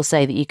 as people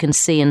say, that you can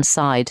see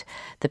inside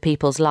the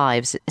people's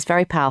lives. It's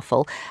very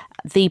powerful.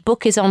 The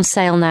book is on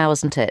sale now,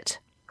 isn't it?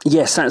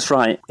 Yes, that's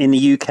right. In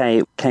the UK,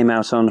 it came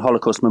out on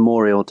Holocaust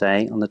Memorial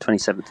Day on the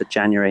 27th of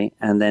January,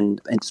 and then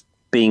it's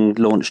being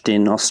launched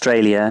in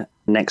Australia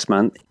next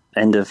month,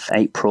 end of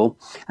April,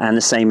 and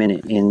the same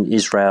in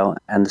Israel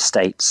and the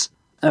States.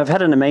 I've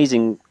had an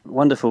amazing,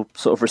 wonderful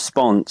sort of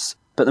response,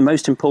 but the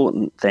most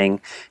important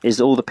thing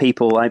is all the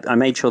people. I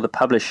made sure the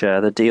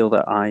publisher, the deal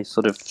that I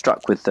sort of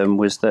struck with them,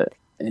 was that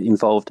it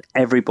involved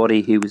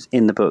everybody who was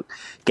in the book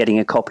getting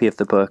a copy of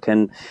the book,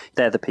 and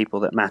they're the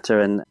people that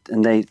matter, and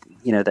they,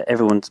 that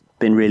everyone's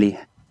been really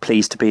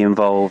pleased to be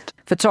involved.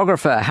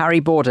 Photographer Harry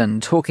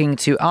Borden talking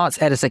to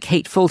arts editor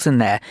Kate Fulton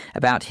there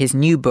about his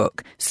new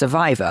book,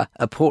 Survivor,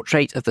 A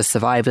Portrait of the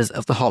Survivors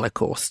of the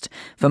Holocaust.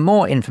 For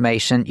more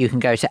information, you can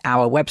go to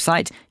our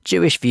website,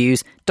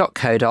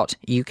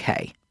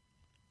 jewishviews.co.uk.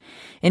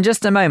 In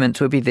just a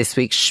moment will be this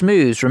week's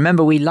Schmooze.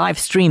 Remember, we live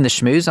stream the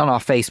Schmooze on our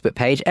Facebook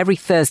page every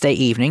Thursday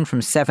evening from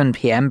 7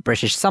 p.m.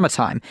 British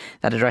summertime.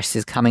 That address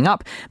is coming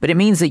up, but it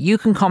means that you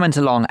can comment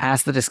along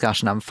as the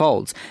discussion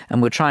unfolds,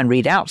 and we'll try and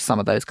read out some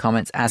of those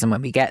comments as and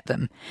when we get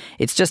them.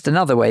 It's just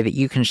another way that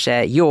you can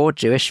share your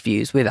Jewish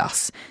views with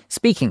us.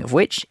 Speaking of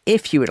which,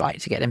 if you would like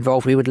to get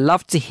involved, we would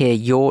love to hear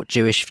your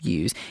Jewish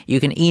views. You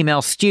can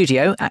email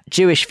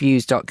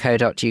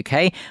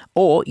studio@jewishviews.co.uk,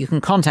 or you can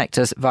contact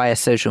us via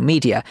social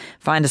media.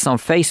 Find us on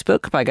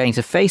Facebook by going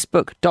to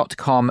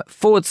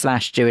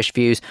facebook.com/Jewish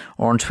Views,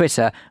 or on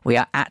Twitter, we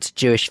are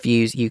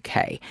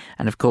 @JewishViewsUK.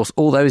 And of course,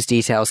 all those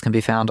details can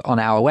be found on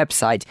our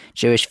website,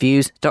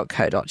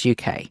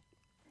 jewishviews.co.uk.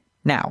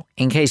 Now,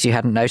 in case you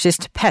hadn't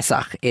noticed,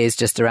 Pesach is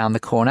just around the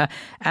corner,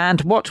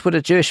 and what would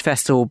a Jewish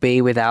festival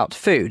be without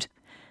food?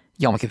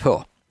 Yom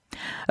Kippur.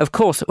 Of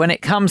course, when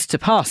it comes to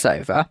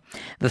Passover,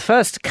 the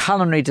first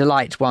culinary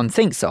delight one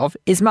thinks of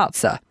is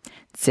Matzah.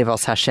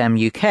 Tzivos Hashem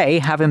UK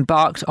have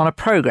embarked on a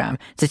programme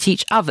to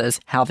teach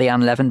others how the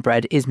unleavened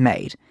bread is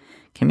made.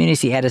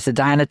 Community editor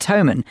Diana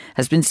Toman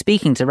has been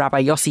speaking to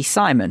Rabbi Yossi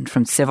Simon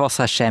from Tzivos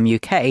Hashem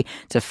UK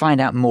to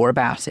find out more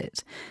about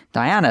it.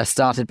 Diana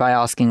started by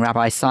asking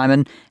Rabbi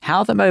Simon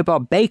how the mobile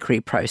bakery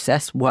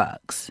process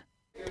works.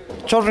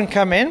 Children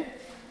come in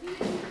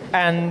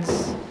and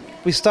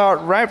we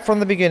start right from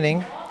the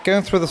beginning,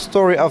 going through the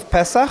story of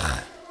Pesach,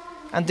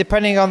 and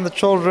depending on the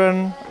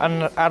children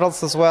and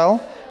adults as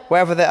well,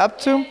 wherever they're up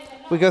to,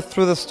 we go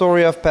through the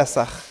story of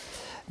Pesach.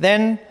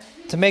 Then,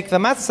 to make the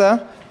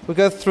matzah, we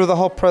go through the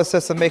whole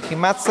process of making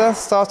matzah,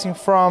 starting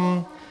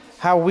from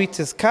how wheat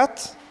is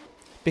cut,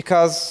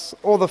 because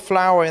all the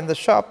flour in the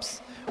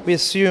shops, we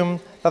assume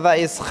that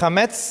is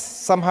chametz,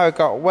 somehow it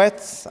got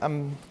wet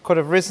and could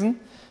have risen,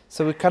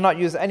 so we cannot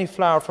use any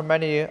flour from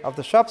any of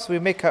the shops. We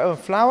make our own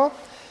flour.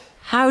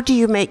 How do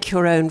you make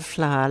your own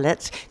flour?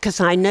 Because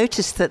I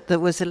noticed that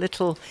there's a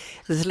little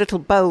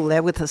bowl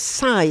there with a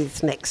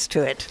scythe next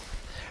to it.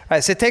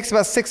 Right, so it takes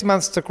about 6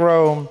 months to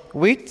grow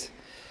wheat.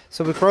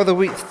 So we grow the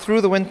wheat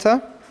through the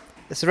winter,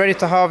 It's ready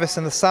to harvest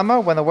in the summer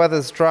when the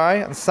weather's dry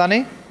and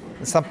sunny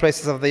in some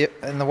places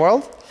in the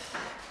world.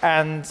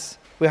 And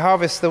we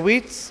harvest the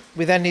wheat.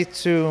 We then need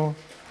to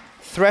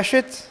thresh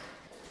it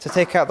to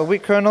take out the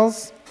wheat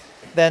kernels.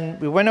 Then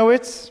we winnow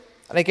it.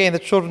 And again, the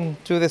children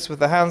do this with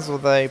their hands, or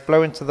they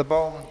blow into the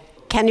bowl.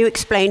 Can you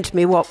explain to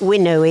me what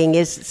winnowing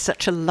is? It's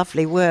such a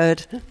lovely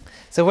word.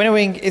 So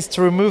winnowing is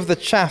to remove the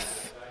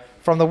chaff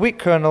from the wheat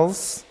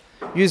kernels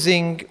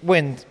using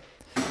wind.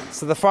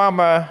 So the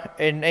farmer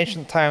in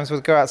ancient times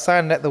would go outside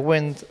and let the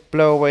wind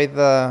blow away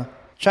the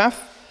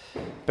chaff.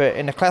 But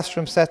in a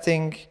classroom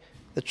setting,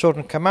 the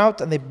children come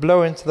out and they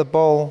blow into the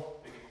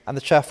bowl and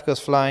the chaff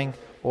goes flying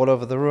all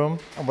over the room,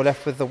 and we're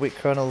left with the wheat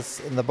kernels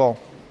in the bowl.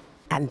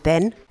 And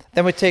then?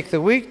 Then we take the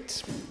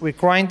wheat, we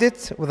grind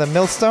it with a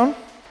millstone,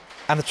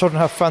 and the children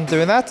have fun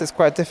doing that. It's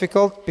quite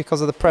difficult because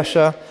of the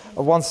pressure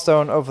of one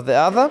stone over the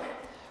other.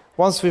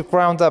 Once we've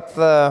ground up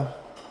the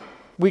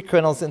wheat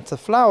kernels into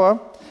flour,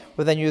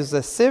 we then use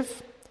a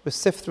sieve. We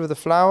sift through the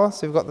flour,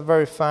 so we've got the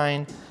very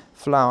fine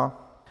flour.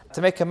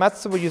 To make a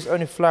matzah, we use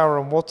only flour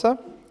and water.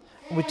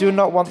 We do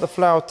not want the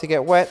flour to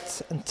get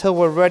wet until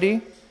we're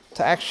ready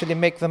to actually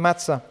make the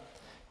matzah,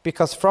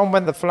 because from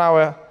when the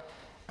flour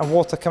and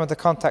water come into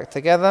contact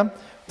together,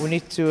 we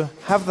need to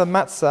have the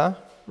matzah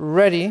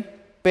ready,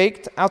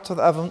 baked out of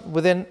the oven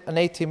within an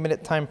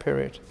 18-minute time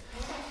period.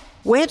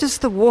 Where does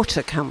the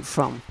water come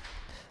from?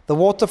 The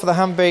water for the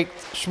hand-baked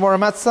shmura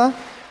matzah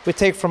we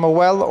take from a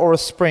well or a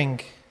spring.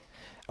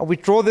 And we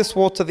draw this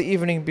water the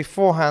evening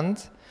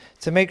beforehand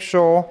to make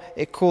sure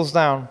it cools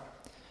down.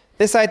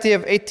 This idea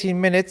of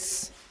 18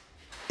 minutes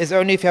is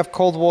only if you have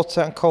cold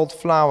water and cold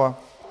flour.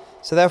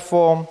 So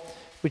therefore,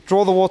 we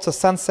draw the water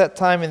sunset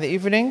time in the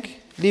evening,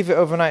 leave it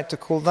overnight to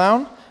cool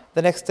down.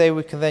 The next day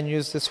we can then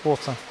use this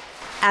water.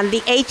 And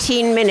the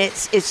 18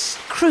 minutes is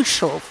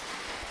crucial.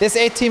 This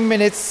 18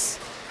 minutes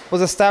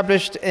was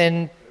established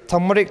in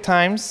Talmudic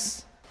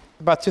times,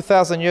 about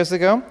 2,000 years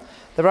ago.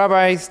 The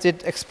rabbis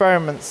did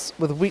experiments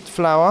with wheat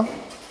flour,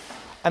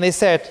 and they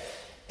said,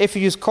 if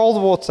you use cold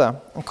water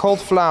and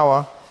cold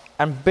flour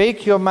and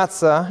bake your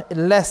matzah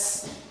in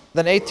less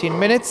than 18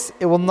 minutes,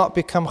 it will not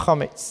become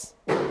chametz.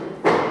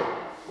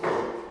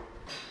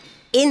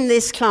 In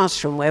this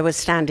classroom where we're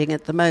standing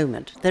at the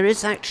moment, there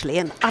is actually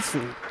an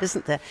oven,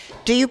 isn't there?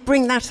 Do you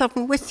bring that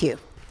oven with you?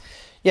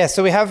 Yeah,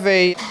 so we have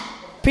a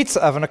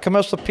pizza oven, a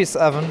commercial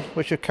pizza oven,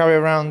 which we carry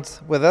around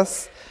with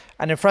us.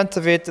 And in front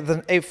of it, there's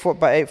an 8-foot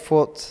by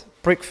 8-foot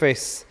brick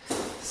face.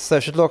 So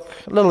it should look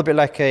a little bit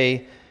like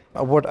a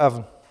wood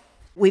oven.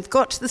 We've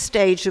got to the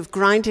stage of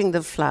grinding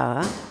the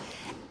flour,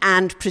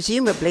 and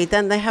presumably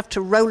then they have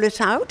to roll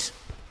it out?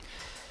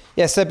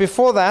 Yeah, so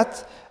before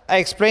that, I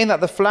explained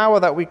that the flour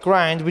that we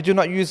grind, we do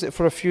not use it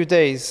for a few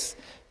days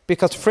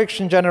because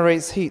friction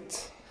generates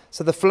heat.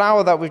 So the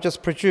flour that we've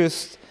just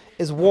produced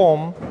is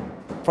warm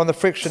from the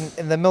friction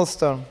in the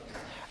millstone.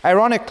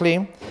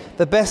 Ironically,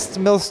 the best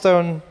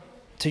millstone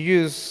to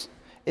use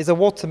is a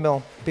water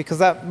mill because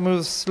that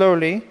moves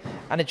slowly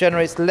and it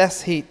generates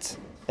less heat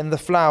in the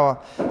flour.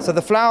 So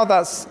the flour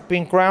that's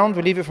been ground,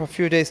 we leave it for a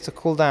few days to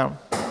cool down.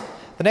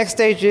 The next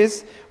stage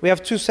is we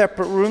have two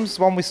separate rooms.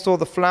 One we store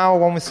the flour,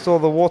 one we store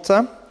the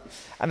water.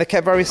 And they're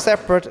kept very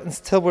separate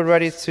until we're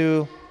ready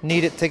to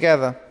knead it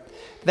together.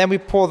 Then we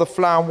pour the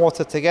flour and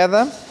water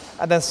together,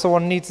 and then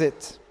someone kneads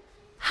it.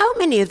 How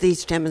many of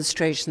these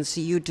demonstrations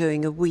are you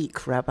doing a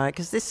week, Rabbi?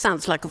 Because this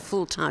sounds like a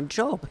full-time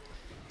job.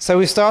 So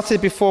we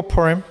started before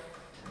Purim,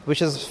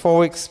 which is 4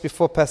 weeks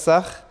before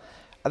Pesach.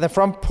 And then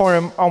from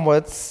Purim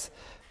onwards,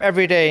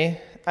 every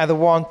day, either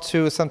 1,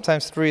 2,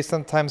 sometimes 3,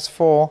 sometimes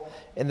 4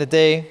 in the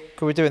day.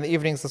 Could we do in the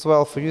evenings as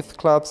well for youth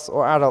clubs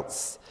or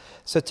adults?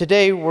 So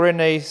today we're in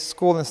a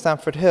school in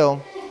Stamford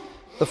Hill.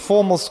 The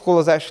formal school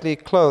is actually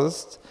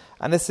closed,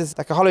 and this is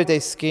like a holiday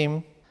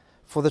scheme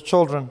for the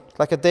children,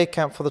 like a day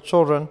camp for the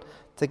children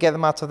to get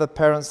them out of their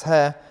parents'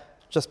 hair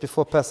just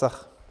before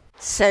Pesach.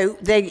 So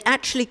they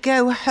actually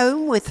go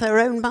home with their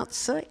own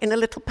matzah in a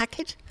little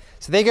packet?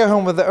 So they go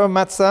home with their own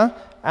matzah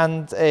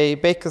and a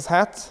baker's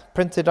hat.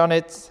 Printed on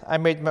it, I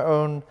made my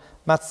own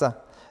matzah.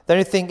 The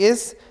only thing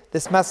is,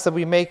 this matzah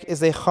we make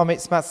is a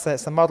chametz matzah.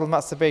 It's a model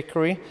matzah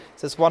bakery,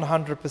 so it's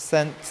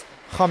 100%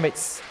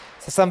 chametz.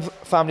 So some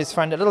families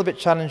find it a little bit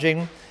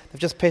challenging. They've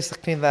just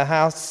Pesach cleaned their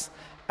house,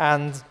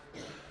 and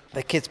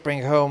the kids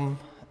bring home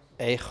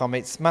a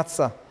chametz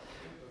matzah.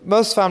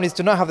 Most families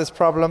do not have this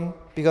problem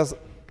because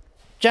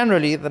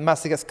generally the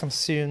matzah gets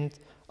consumed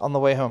on the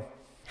way home.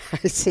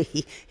 I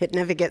see. It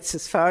never gets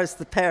as far as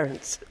the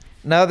parents.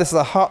 No, this is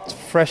a hot,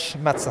 fresh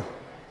matzah.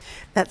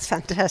 That's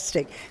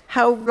fantastic.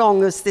 How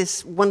long has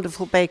this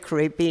wonderful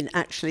bakery been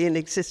actually in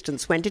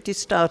existence? When did you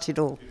start it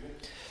all?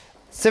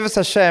 Tzivos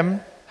Hashem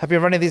have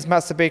been running these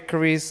matzah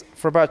bakeries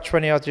for about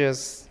 20 odd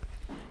years.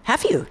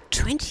 Have you?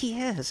 20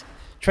 years?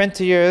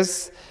 20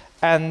 years,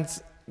 and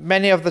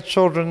many of the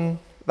children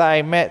that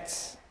I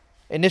met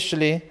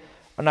initially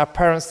are now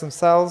parents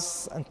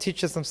themselves and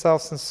teachers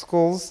themselves in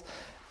schools.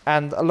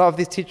 And a lot of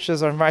these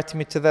teachers are inviting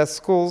me to their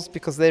schools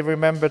because they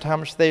remembered how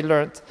much they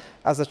learnt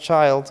as a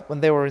child when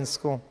they were in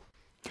school.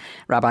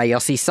 Rabbi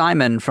Yossi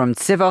Simon from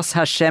Tzivos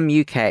Hashem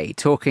UK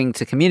talking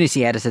to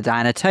community editor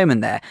Diana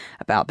Toman there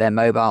about their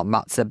mobile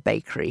Matzah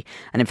bakery.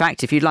 And in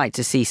fact, if you'd like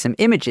to see some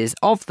images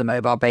of the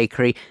mobile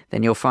bakery,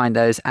 then you'll find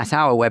those at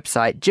our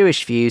website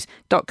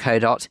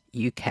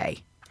jewishviews.co.uk.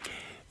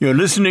 You're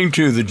listening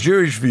to The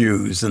Jewish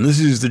Views, and this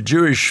is the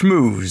Jewish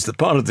Schmooze, the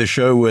part of the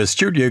show where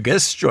studio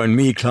guests join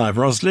me, Clive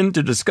Roslin,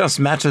 to discuss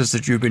matters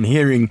that you've been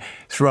hearing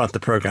throughout the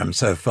programme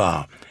so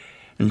far.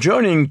 And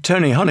joining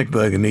Tony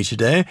Honigberg and me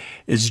today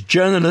is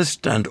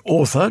journalist and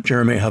author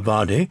Jeremy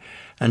Havadi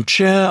and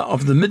chair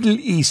of the Middle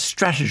East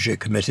Strategy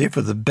Committee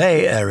for the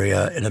Bay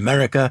Area in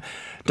America,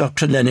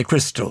 Dr. Lenny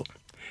Crystal.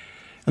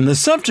 And the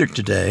subject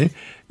today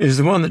is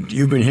the one that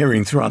you've been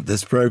hearing throughout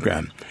this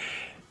programme.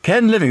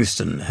 Ken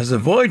Livingstone has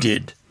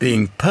avoided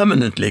being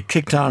permanently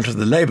kicked out of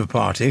the Labour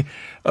Party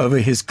over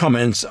his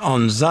comments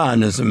on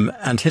Zionism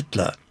and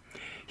Hitler.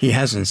 He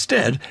has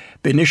instead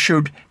been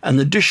issued an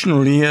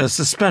additional year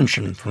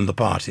suspension from the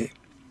party.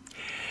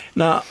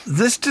 Now,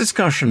 this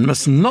discussion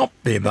must not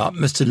be about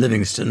Mr.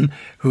 Livingstone,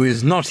 who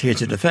is not here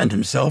to defend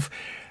himself,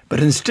 but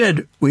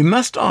instead we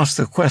must ask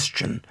the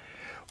question,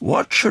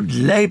 what should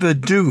Labour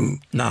do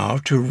now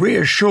to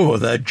reassure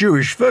their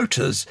Jewish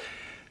voters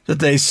that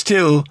they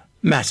still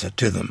matter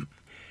to them?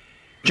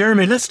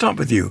 Jeremy, let's start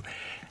with you.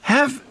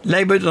 Have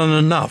Labour done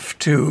enough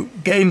to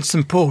gain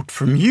support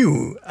from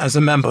you as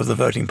a member of the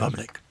voting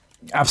public?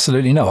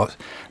 Absolutely not.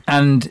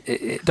 And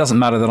it doesn't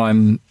matter that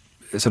I'm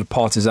sort of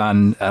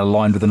partisan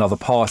aligned with another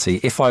party.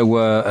 If I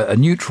were a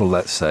neutral,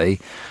 let's say,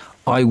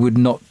 I would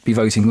not be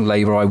voting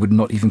Labour. I would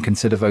not even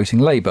consider voting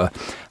Labour.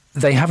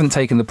 They haven't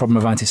taken the problem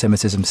of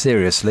anti-Semitism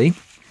seriously.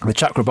 The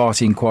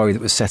Chakrabarti inquiry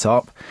that was set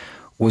up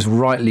was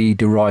rightly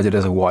derided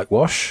as a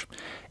whitewash.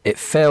 It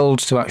failed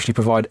to actually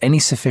provide any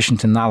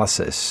sufficient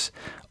analysis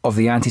of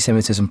the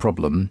anti-Semitism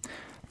problem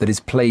that is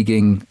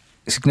plaguing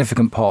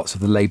significant parts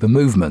of the Labour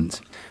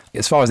movement.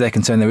 As far as they're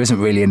concerned, there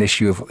isn't really an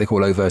issue of what they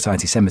call overt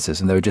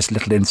anti-Semitism. There are just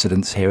little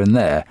incidents here and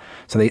there.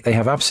 So they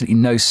have absolutely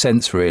no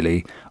sense,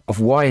 really, of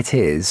why it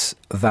is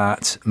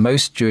that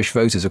most Jewish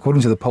voters,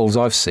 according to the polls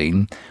I've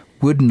seen,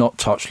 would not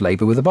touch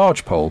Labour with a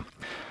barge pole.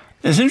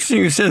 It's interesting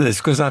you say this,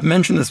 because I've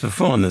mentioned this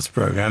before in this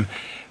programme,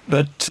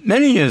 but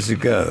many years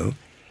ago,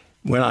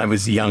 when I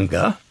was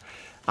younger,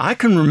 I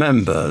can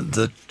remember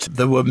that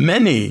there were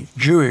many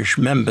Jewish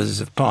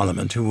members of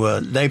Parliament who were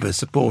Labour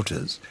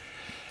supporters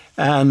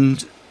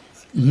and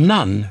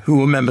none who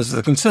were members of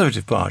the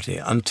Conservative Party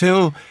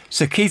until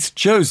Sir Keith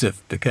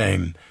Joseph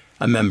became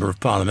a member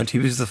of Parliament. He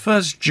was the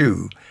first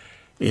Jew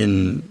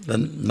in the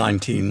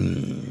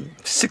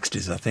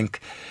 1960s, I think,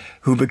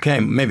 who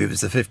became, maybe it was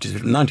the 50s,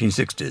 but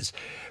 1960s,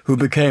 who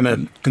became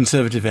a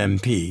Conservative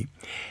MP.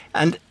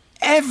 And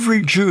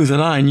every Jew that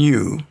I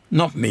knew,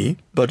 not me,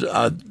 but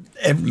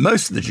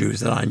most of the Jews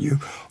that I knew,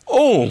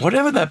 all,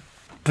 whatever their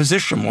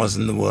position was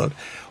in the world,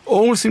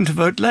 all seemed to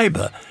vote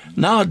Labour.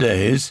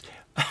 Nowadays,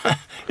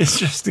 it's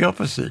just the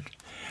opposite.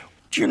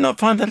 Do you not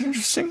find that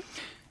interesting?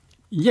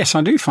 Yes,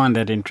 I do find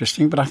that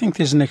interesting, but I think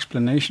there's an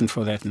explanation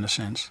for that in a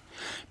sense.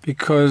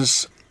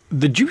 Because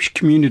the Jewish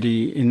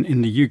community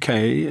in the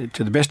UK,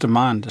 to the best of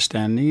my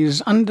understanding,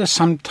 is under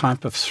some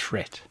type of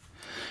threat.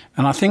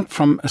 And I think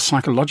from a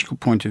psychological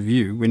point of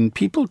view, when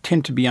people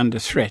tend to be under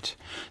threat,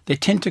 they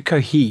tend to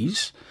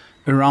cohese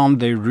around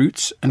their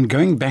roots and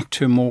going back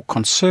to a more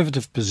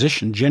conservative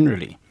position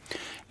generally.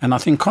 And I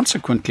think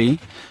consequently,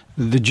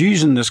 the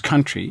Jews in this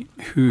country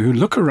who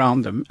look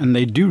around them and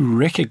they do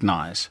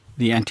recognize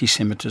the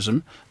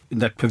anti-Semitism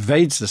that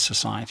pervades the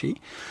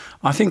society,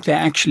 I think they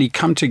actually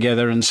come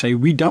together and say,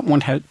 we don't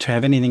want to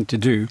have anything to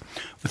do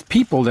with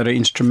people that are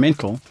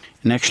instrumental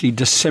in actually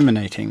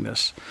disseminating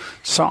this.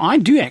 So I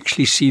do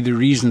actually see the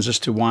reasons as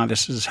to why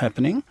this is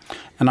happening.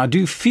 And I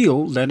do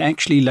feel that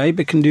actually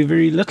Labour can do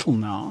very little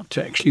now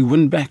to actually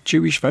win back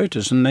Jewish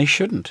voters, and they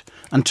shouldn't,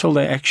 until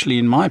they actually,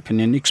 in my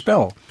opinion,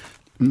 expel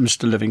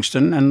Mr.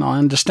 Livingstone. And I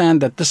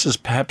understand that this is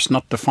perhaps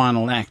not the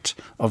final act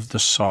of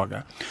this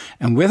saga.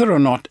 And whether or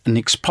not an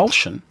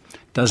expulsion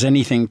does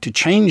anything to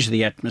change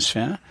the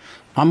atmosphere,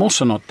 I'm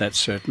also not that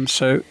certain,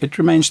 so it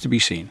remains to be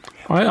seen.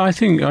 I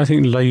think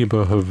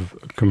Labour have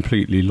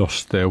completely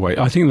lost their way.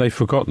 I think they've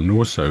forgotten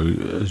also,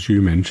 as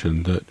you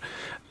mentioned, that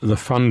the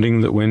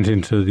funding that went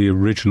into the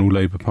original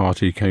Labour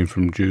Party came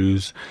from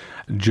Jews.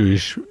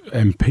 Jewish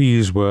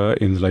MPs were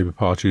in the Labour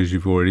Party, as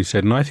you've already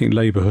said, and I think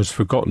Labour has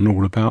forgotten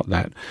all about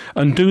that.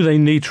 And do they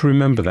need to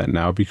remember that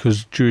now?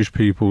 Because Jewish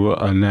people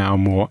are now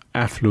more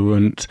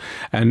affluent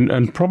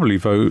and probably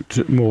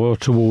vote more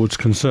towards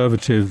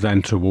Conservative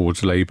than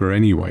towards Labour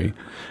anyway.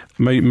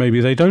 Maybe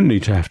they don't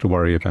need to have to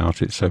worry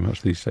about it so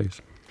much these days.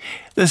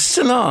 There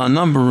still are a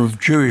number of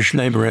Jewish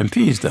Labour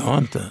MPs, though,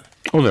 aren't there?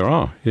 Oh, there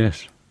are,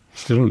 yes.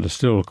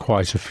 Still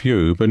quite a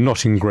few, but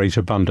not in great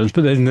abundance.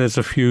 But then there's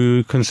a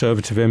few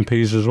Conservative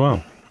MPs as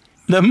well.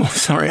 There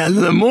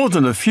are more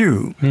than a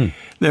few.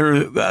 There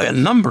are a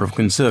number of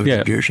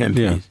Conservative Jewish MPs.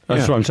 Yeah,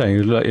 that's what I'm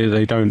saying.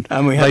 They don't.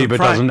 Labour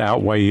doesn't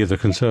outweigh the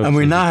Conservatives. And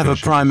we now have a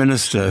Prime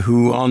Minister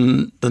who,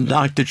 on the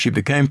night that she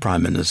became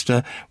Prime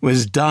Minister,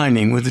 was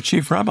dining with the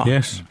Chief Rabbi.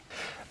 Yes.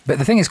 But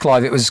the thing is,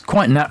 Clive, it was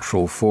quite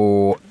natural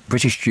for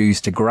British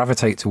Jews to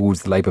gravitate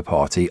towards the Labour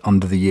Party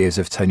under the years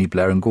of Tony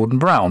Blair and Gordon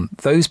Brown.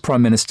 Those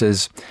prime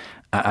ministers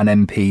and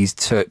MPs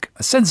took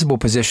a sensible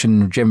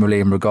position generally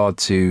in regard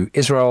to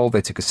Israel.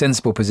 They took a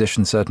sensible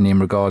position certainly in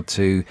regard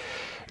to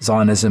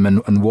Zionism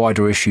and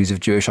wider issues of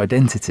Jewish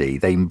identity.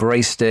 They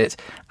embraced it,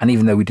 and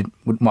even though we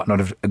might not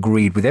have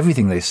agreed with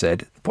everything they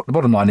said, the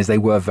bottom line is they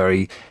were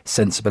very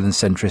sensible and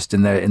centrist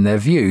in their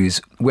views.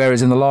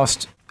 Whereas in the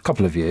last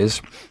couple of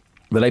years,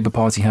 the Labour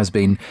Party has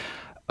been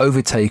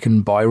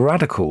overtaken by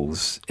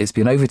radicals. It's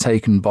been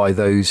overtaken by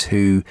those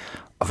who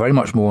are very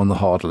much more on the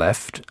hard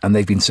left, and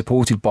they've been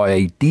supported by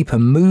a deeper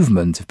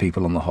movement of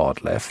people on the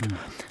hard left.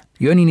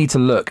 You only need to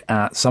look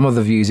at some of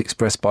the views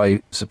expressed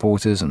by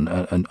supporters and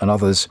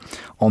others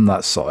on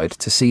that side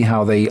to see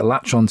how they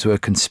latch onto a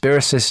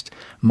conspiracist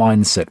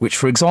mindset, which,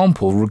 for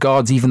example,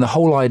 regards even the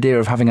whole idea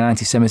of having an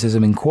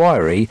anti-Semitism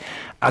inquiry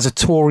as a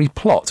Tory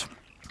plot,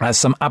 as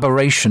some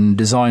aberration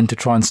designed to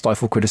try and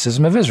stifle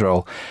criticism of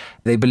Israel.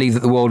 They believe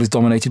that the world is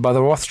dominated by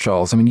the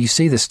Rothschilds. I mean, you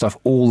see this stuff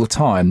all the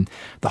time.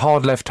 The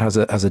hard left has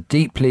a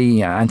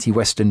deeply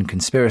anti-Western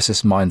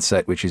conspiracist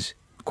mindset, which is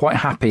quite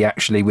happy,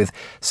 actually, with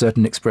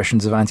certain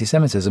expressions of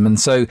anti-Semitism. And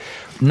so,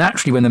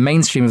 naturally, when the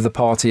mainstream of the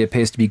party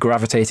appears to be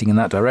gravitating in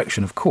that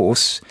direction, of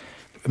course,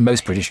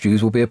 most British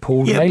Jews will be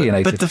appalled and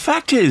alienated. But the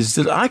fact is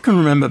that I can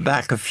remember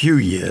back a few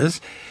years,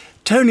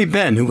 Tony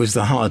Benn, who was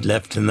the hard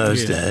left in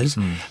those days,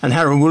 and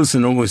Harold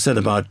Wilson always said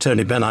about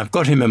Tony Benn, I've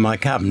got him in my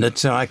cabinet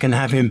so I can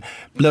have him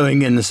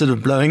blowing in instead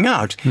of blowing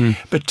out.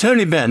 But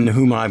Tony Benn,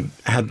 whom I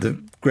had the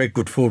great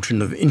good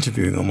fortune of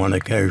interviewing on one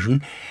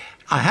occasion,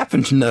 I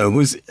happen to know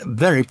was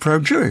very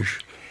pro-Jewish.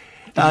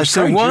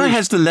 So why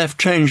has the left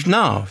changed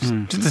now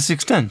to this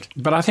extent?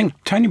 But I think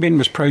Tony Benn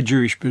was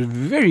pro-Jewish, but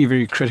very,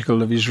 very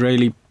critical of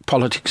Israeli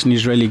politics and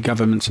Israeli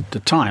governments at the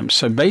time.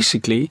 So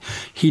basically,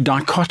 he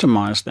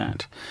dichotomized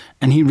that,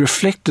 and he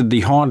reflected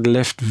the hard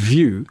left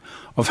view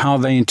of how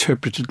they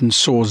interpreted and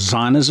saw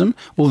Zionism.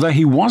 Although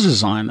he was a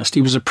Zionist,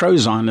 he was a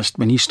pro-Zionist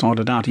when he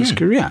started out his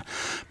career.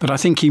 But I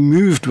think he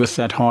moved with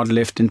that hard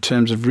left in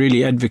terms of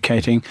really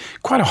advocating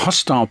quite a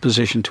hostile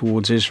position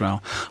towards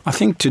Israel. I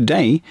think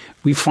today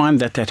we find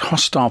that that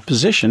hostile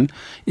position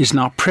is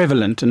now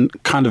prevalent and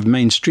kind of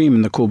mainstream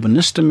in the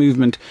Corbynista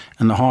movement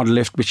and the hard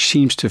left, which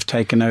seems to have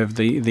taken over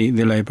the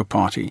Labour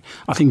Party.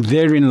 I think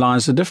therein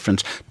lies the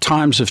difference.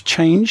 Times have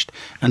changed,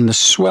 and the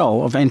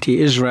swell of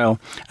anti-Israel,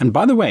 and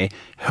by the way,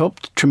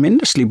 helped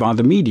tremendously by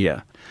the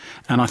media.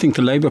 And I think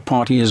the Labour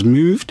Party has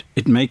moved.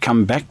 It may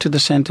come back to the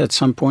centre at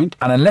some point.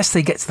 And unless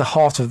they get to the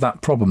heart of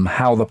that problem,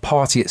 how the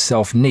party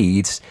itself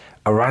needs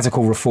a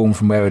radical reform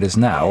from where it is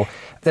now,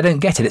 they don't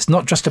get it. It's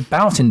not just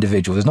about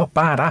individuals. It's not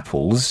bad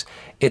apples.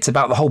 It's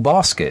about the whole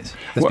basket.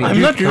 Well,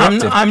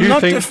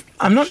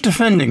 I'm not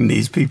defending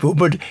these people,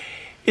 but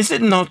is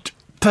it not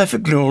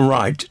perfectly all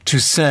right to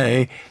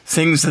say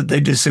things that they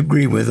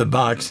disagree with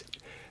about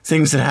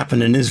things that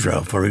happen in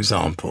Israel, for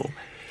example?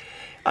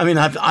 I mean,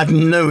 I've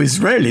known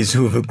Israelis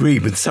who have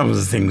agreed with some of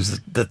the things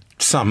that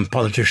some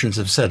politicians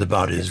have said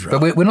about Israel.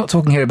 But we're not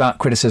talking here about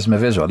criticism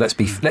of Israel. Let's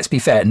be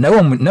fair. No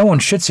one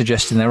should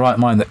suggest in their right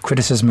mind that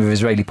criticism of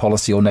Israeli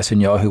policy or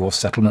Netanyahu or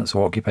settlements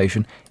or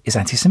occupation is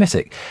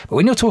anti-Semitic. But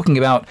when you're talking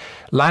about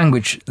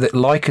language that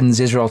likens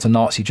Israel to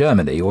Nazi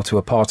Germany or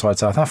to apartheid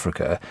South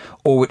Africa,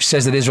 or which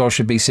says that Israel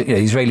should be,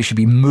 Israelis should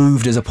be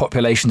moved as a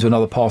population to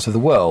another part of the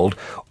world,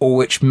 or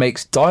which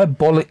makes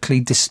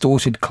diabolically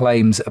distorted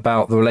claims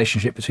about the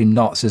relationship between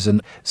Nazis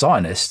and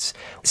Zionists,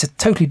 it's a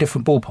totally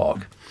different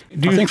ballpark.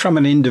 I think from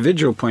an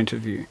individual point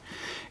of view,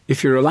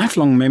 if you're a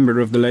lifelong member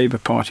of the Labour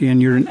Party and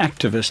you're an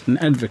activist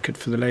and advocate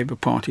for the Labour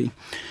Party,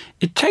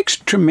 it takes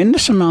a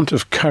tremendous amount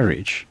of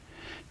courage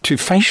to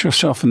face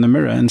yourself in the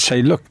mirror and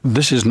say, look,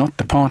 this is not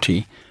the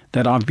party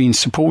that I've been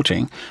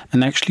supporting,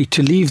 and actually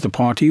to leave the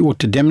party or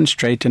to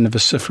demonstrate in a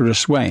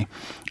vociferous way.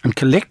 And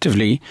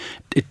collectively,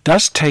 it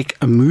does take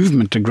a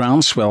movement, a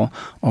groundswell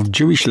of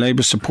Jewish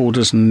Labour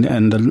supporters and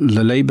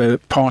the Labour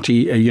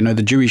Party,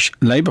 the Jewish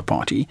Labour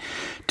Party,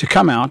 to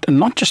come out and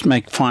not just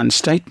make fine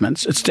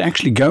statements. It's to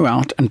actually go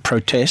out and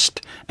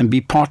protest and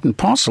be part and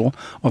parcel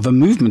of a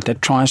movement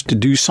that tries to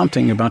do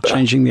something about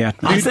changing the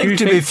atmosphere. I think,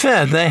 to be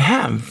fair, they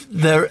have.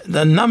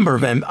 The number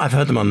of them, I've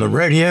heard them on the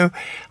radio,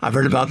 I've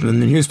read about them in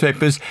the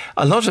newspapers,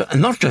 a lot of,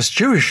 not just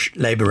Jewish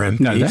Labour MPs.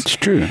 No, that's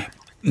true.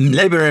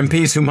 Labour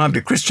MPs who might be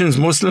Christians,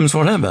 Muslims,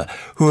 whatever,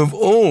 who have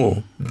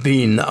all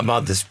been,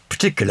 about this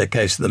particular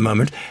case at the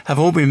moment, have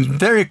all been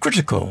very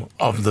critical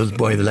of the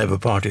way the Labour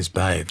Party's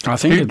behaved.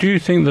 Do you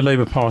think the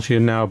Labour Party are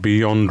now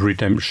beyond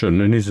redemption,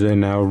 and is there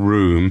now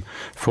room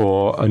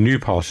for a new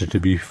party to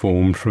be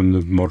formed from the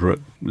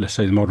moderate, let's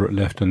say the moderate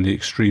left and the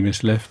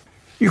extremist left?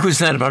 You could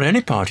say that about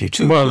any party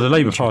too. Well, the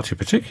Labour Party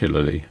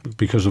particularly,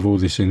 because of all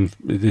the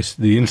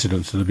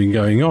incidents that have been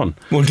going on.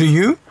 Well, do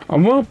you?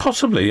 Well,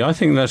 possibly. I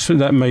think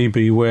that may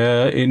be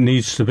where it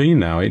needs to be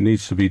now. It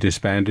needs to be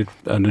disbanded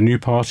and a new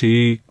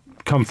party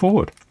come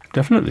forward,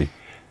 definitely.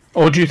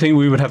 Or do you think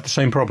we would have the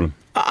same problem?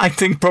 I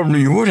think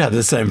probably you would have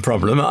the same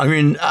problem. I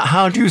mean,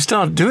 how do you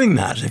start doing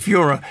that? If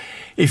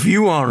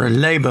you are a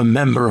Labour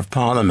member of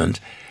Parliament,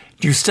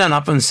 Do you stand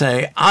up and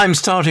say, I'm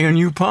starting a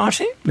new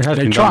party?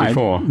 They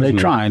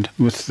tried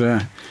with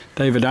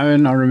David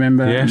Owen, I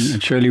remember,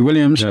 and Shirley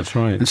Williams. That's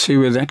right. And see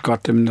where that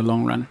got them in the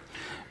long run.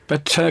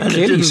 But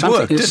clearly, it didn't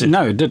work, did it?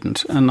 No, it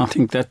didn't. And I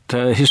think that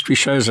history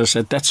shows us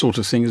that sort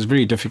of thing is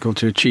very difficult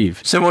to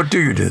achieve. So what do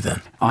you do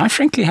then? I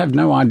frankly have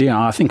no idea.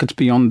 I think it's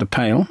beyond the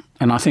pale.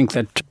 And I think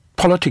that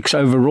politics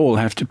overall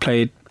have to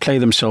play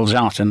themselves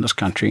out in this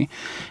country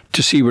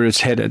to see where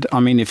it's headed. I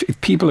mean,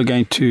 if people are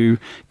going to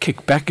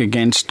kick back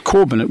against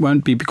Corbyn, it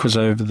won't be because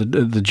of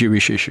the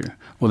Jewish issue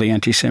or the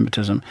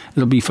anti-Semitism.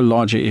 It'll be for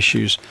larger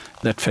issues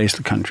that face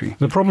the country.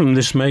 The problem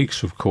this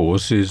makes, of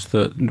course, is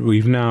that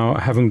we've now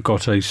haven't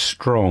got a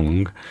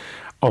strong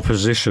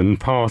opposition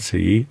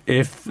party.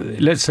 If,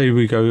 let's say,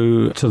 we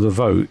go to the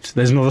vote,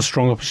 there's not a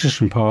strong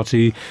opposition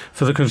party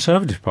for the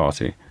Conservative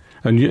Party.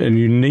 And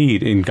you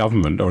need, in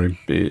government or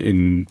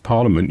in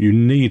Parliament, you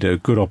need a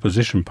good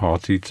opposition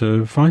party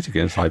to fight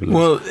against Labour.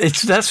 Well,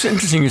 that's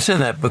interesting you say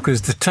that,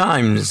 because The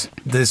Times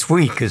this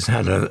week has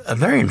had a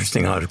very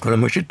interesting article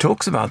in which it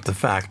talks about the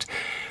fact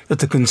that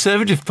the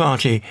Conservative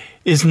Party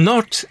is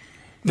not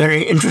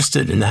very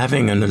interested in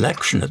having an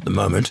election at the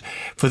moment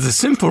for the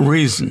simple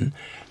reason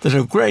that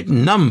a great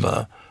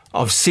number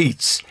of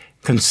seats,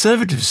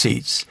 Conservative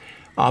seats,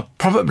 are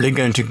probably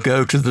going to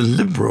go to the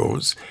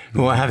Liberals,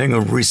 who are having a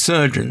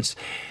resurgence,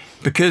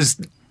 because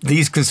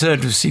these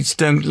Conservative seats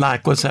don't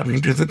like what's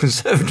happening to the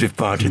Conservative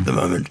Party at the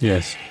moment.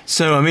 Yes.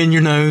 So, I mean,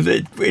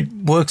 it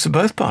works for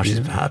both parties,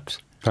 perhaps.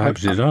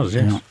 Perhaps it does,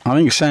 yes. Yeah. I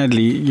think,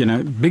 sadly,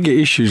 bigger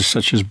issues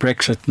such as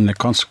Brexit and the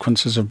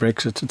consequences of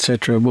Brexit,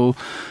 etc., will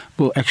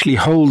actually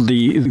hold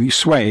the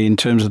sway in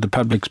terms of the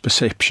public's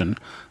perception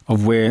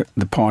of where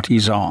the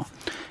parties are.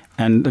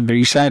 And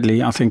very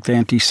sadly, I think the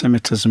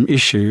anti-Semitism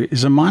issue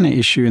is a minor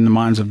issue in the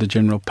minds of the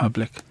general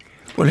public.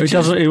 Well, it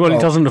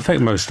doesn't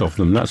affect most of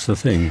them. That's the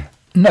thing.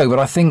 No, but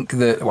I think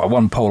that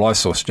one poll I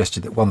saw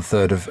suggested that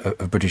 1/3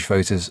 of British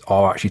voters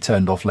are actually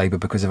turned off Labour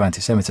because of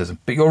anti-Semitism.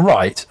 But you're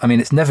right. I mean,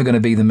 it's never going to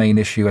be the main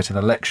issue at an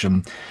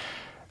election.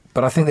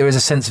 But I think there is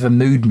a sense of a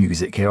mood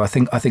music here. I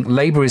think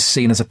Labour is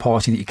seen as a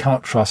party that you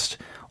can't trust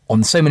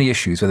on so many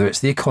issues, whether it's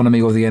the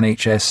economy or the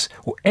NHS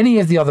or any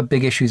of the other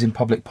big issues in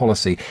public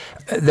policy.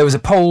 There was a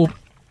poll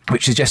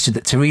which suggested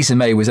that Theresa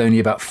May was only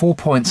about 4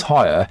 points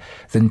higher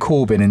than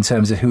Corbyn in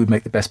terms of who would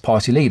make the best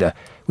party leader,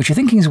 which you're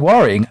thinking is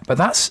worrying, but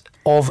that's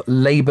of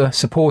Labour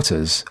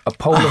supporters, a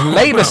poll of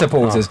Labour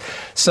supporters.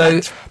 So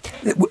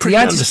I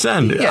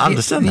understand that.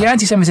 The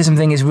anti-Semitism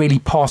thing is really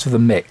part of the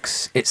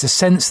mix. It's a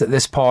sense that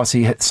this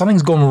party,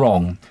 something's gone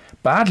wrong,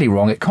 badly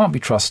wrong, it can't be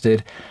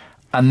trusted,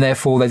 and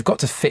therefore they've got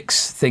to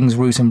fix things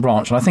root and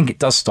branch. And I think it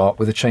does start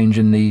with a change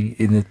in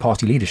the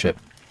party leadership.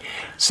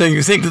 So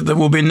you think that there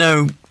will be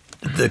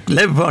the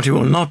Labour Party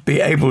will not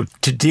be able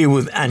to deal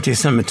with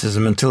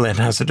anti-Semitism until it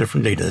has a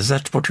different leader. Is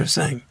that what you're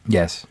saying?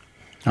 Yes.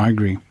 I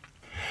agree.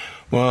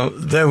 Well,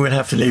 there we'll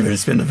have to leave it.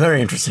 It's been a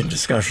very interesting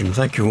discussion.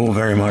 Thank you all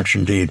very much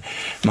indeed.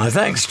 My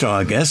thanks to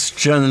our guests,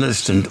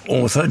 journalist and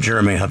author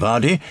Jeremy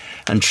Havadi,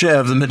 and chair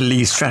of the Middle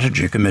East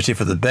Strategy Committee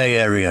for the Bay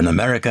Area in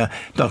America,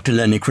 Dr.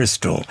 Lenny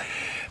Crystal.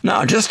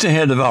 Now, just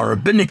ahead of our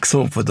rabbinic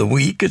thought for the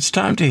week, it's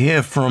time to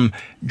hear from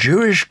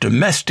Jewish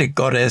domestic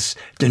goddess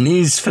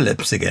Denise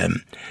Phillips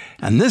again.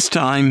 And this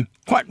time,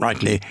 quite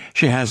rightly,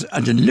 she has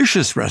a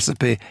delicious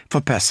recipe for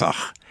Pesach.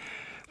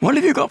 What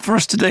have you got for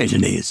us today,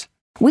 Denise?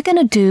 We're going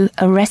to do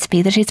a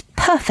recipe that is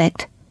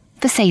perfect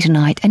for Seder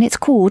night, and it's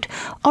called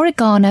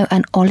oregano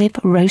and olive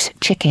roast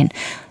chicken.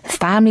 The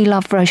family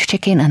love roast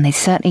chicken, and they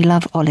certainly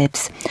love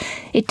olives.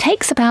 It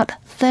takes about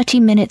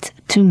 30 minutes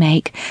to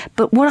make,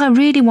 but what I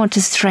really want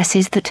to stress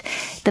is that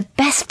the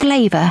best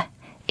flavour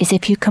is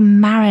if you can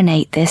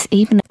marinate this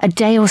even a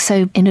day or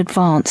so in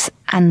advance.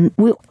 And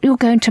what you're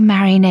going to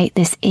marinate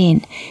this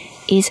in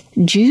is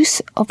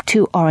juice of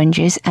 2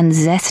 oranges and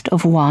zest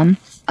of 1,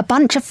 a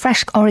bunch of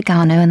fresh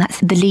oregano, and that's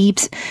the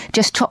leaves,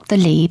 just chop the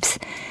leaves,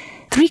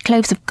 3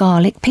 cloves of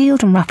garlic,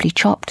 peeled and roughly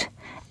chopped,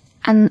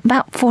 and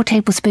about 4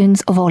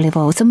 tablespoons of olive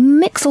oil. So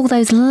mix all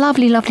those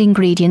lovely, lovely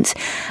ingredients.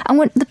 And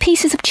when the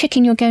pieces of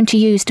chicken you're going to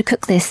use to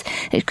cook this,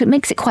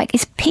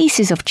 it's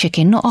pieces of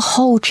chicken, not a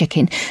whole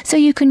chicken. So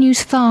you can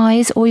use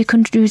thighs, or you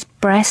can use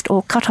breast,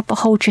 or cut up a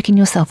whole chicken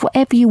yourself,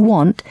 whatever you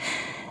want.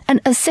 And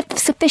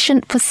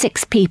sufficient for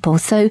 6 people.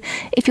 So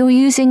if you're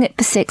using it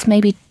for 6,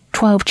 maybe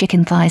 12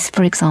 chicken thighs,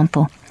 for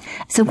example.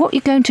 So what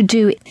you're going to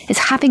do is,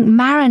 having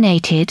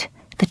marinated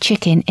the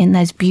chicken in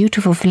those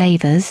beautiful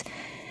flavours,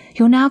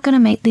 you're now going to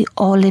make the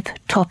olive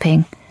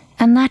topping,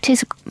 and that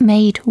is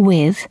made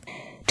with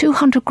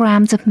 200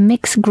 grams of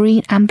mixed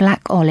green and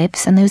black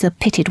olives, and those are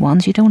pitted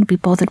ones. You don't want to be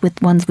bothered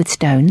with ones with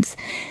stones.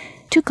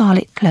 2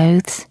 garlic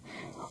cloves,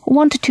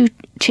 1 to 2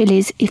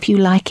 chilies if you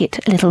like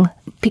it a little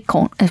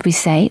piquant, as we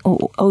say,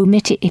 or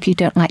omit it if you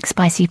don't like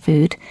spicy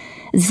food.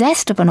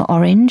 Zest of an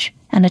orange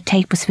and a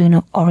tablespoon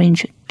of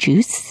orange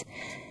juice.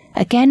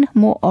 Again,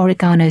 more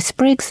oregano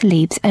sprigs,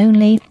 leaves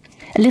only.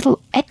 A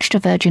little extra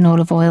virgin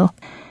olive oil.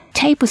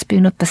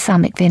 Tablespoon of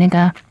balsamic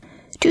vinegar,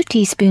 2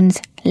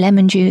 teaspoons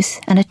lemon juice,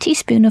 and a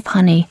teaspoon of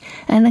honey.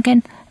 And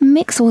again,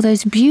 mix all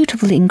those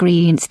beautiful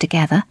ingredients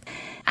together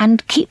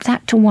and keep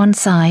that to one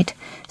side.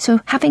 So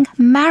having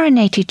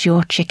marinated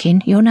your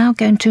chicken, you're now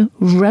going to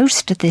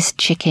roast this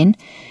chicken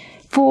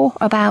for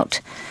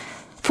about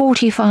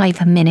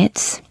 45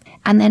 minutes.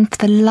 And then for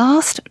the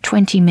last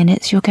 20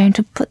 minutes, you're going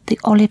to put the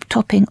olive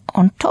topping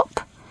on top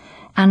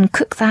and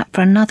cook that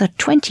for another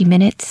 20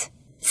 minutes.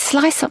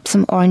 Slice up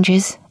some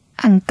oranges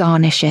and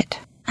garnish it.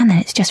 And then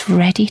it's just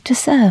ready to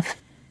serve.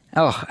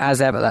 Oh,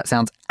 as ever, that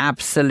sounds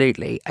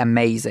absolutely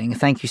amazing.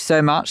 Thank you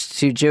so much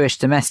to Jewish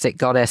domestic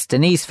goddess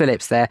Denise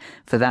Phillips there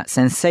for that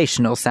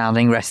sensational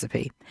sounding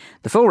recipe.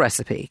 The full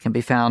recipe can be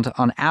found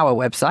on our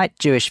website,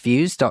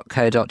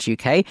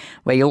 jewishviews.co.uk,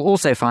 where you'll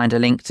also find a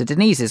link to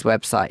Denise's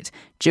website,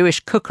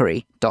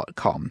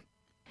 jewishcookery.com.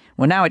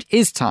 Well, now it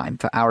is time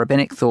for our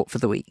rabbinic thought for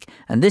the week,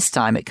 and this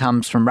time it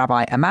comes from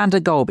Rabbi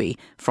Amanda Golby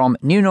from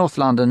New North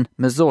London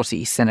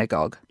Masorti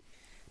Synagogue.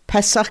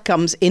 Pesach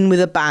comes in with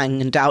a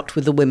bang and out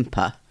with a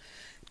whimper.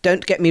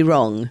 Don't get me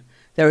wrong,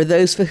 there are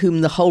those for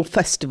whom the whole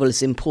festival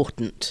is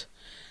important.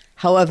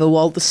 However,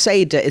 while the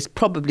Seder is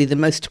probably the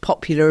most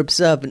popular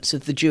observance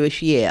of the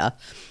Jewish year,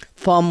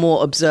 far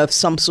more observe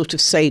some sort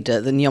of Seder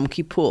than Yom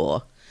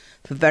Kippur.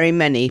 For very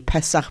many,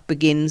 Pesach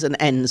begins and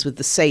ends with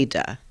the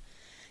Seder.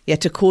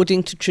 Yet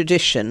according to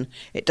tradition,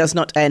 it does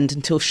not end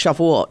until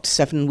Shavuot,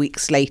 7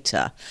 weeks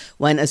later,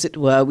 when, as it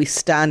were, we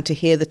stand to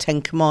hear the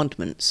Ten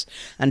Commandments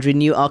and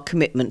renew our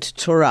commitment to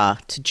Torah,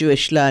 to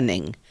Jewish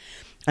learning.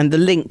 And the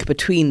link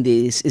between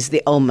these is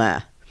the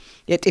Omer.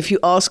 Yet if you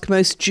ask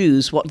most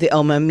Jews what the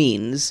Omer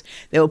means,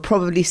 they will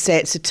probably say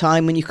it's a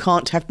time when you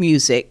can't have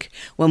music,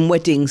 when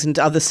weddings and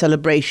other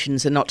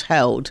celebrations are not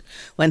held,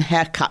 when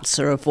haircuts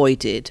are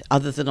avoided,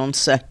 other than on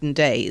certain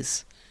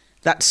days.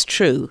 That's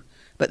true,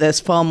 but there's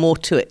far more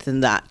to it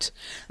than that,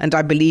 and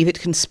I believe it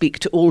can speak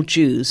to all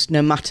Jews,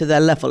 no matter their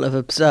level of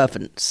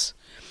observance.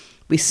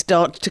 We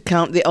start to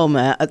count the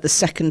Omer at the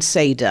second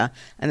Seder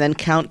and then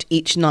count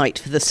each night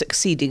for the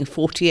succeeding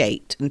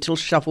 48 until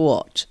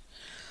Shavuot.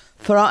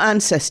 For our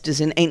ancestors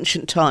in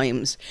ancient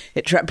times,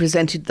 it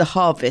represented the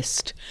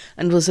harvest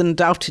and was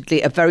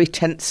undoubtedly a very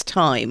tense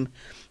time.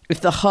 If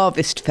the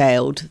harvest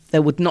failed,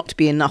 there would not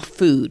be enough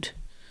food.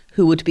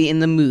 Who would be in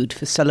the mood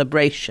for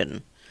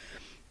celebration?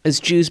 As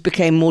Jews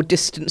became more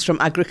distant from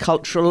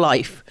agricultural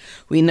life,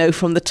 we know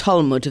from the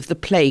Talmud of the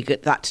plague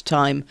at that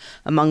time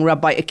among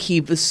Rabbi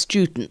Akiva's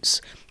students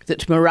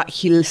that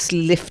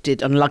miraculously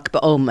lifted on Lag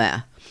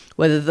BaOmer,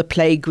 whether the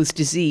plague was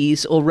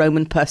disease or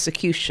Roman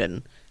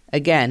persecution.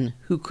 Again,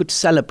 who could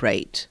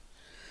celebrate?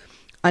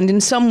 And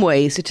in some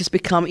ways it has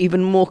become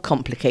even more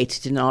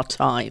complicated in our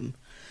time.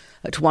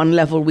 At one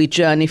level we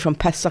journey from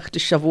Pesach to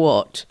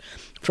Shavuot,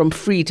 from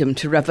freedom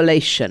to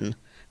revelation,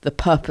 the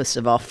purpose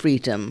of our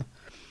freedom.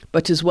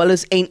 But as well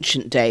as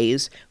ancient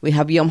days, we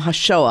have Yom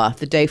HaShoah,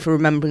 the day for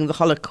remembering the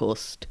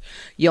Holocaust,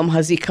 Yom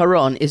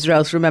HaZikaron,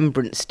 Israel's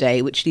Remembrance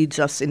Day, which leads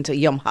us into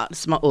Yom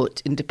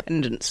HaAtzmaut,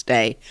 Independence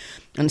Day,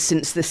 and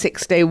since the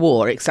Six-Day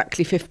War,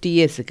 exactly 50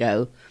 years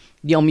ago,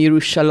 Yom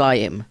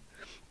Yerushalayim.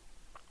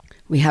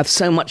 We have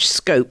so much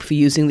scope for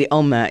using the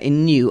Omer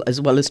in new as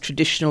well as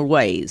traditional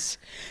ways.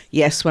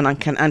 Yes, when I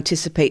can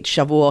anticipate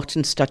Shavuot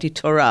and study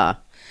Torah.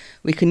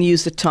 We can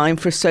use the time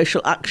for a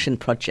social action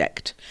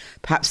project,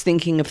 perhaps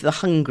thinking of the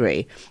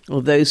hungry or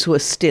those who are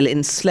still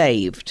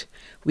enslaved.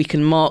 We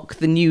can mark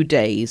the new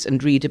days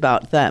and read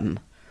about them.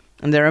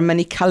 And there are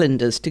many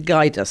calendars to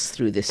guide us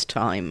through this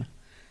time.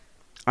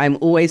 I'm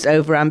always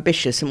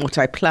over-ambitious in what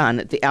I plan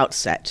at the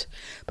outset,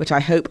 but I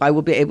hope I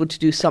will be able to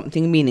do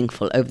something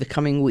meaningful over the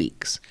coming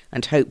weeks,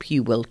 and hope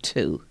you will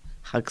too.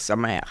 Chag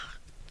Sameach.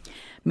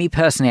 Me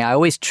personally, I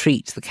always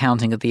treat the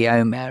counting of the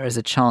Omer as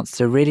a chance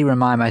to really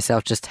remind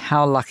myself just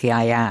how lucky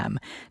I am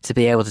to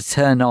be able to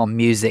turn on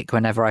music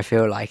whenever I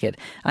feel like it.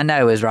 I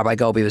know, as Rabbi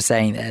Golby was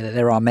saying there, that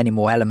there are many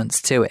more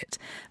elements to it,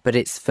 but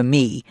it's, for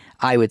me,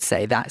 I would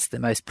say that's the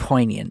most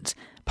poignant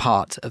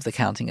part of the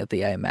counting of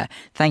the Omer.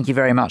 Thank you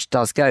very much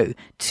does go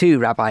to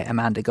Rabbi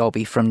Amanda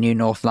Golby from New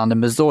North London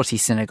Masorti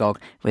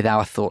Synagogue with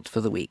our thought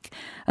for the week.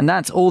 And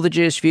that's all the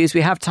Jewish Views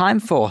we have time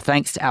for.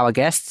 Thanks to our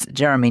guests,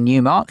 Jeremy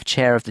Newmark,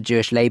 chair of the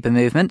Jewish Labour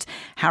Movement,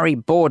 Harry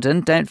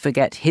Borden, don't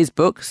forget his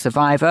book,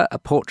 Survivor, A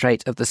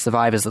Portrait of the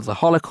Survivors of the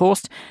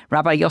Holocaust,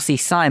 Rabbi Yossi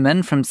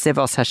Simon from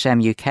Tzivos Hashem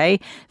UK,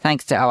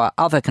 thanks to our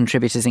other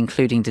contributors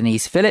including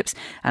Denise Phillips,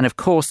 and of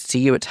course to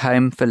you at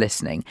home for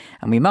listening.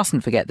 And we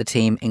mustn't forget the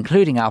team,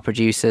 including our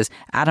producers,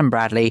 Adam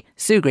Bradley,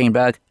 Sue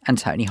Greenberg and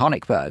Tony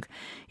Honigberg.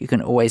 You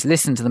can always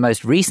listen to the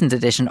most recent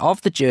edition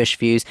of The Jewish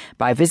Views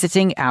by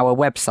visiting our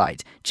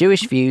website,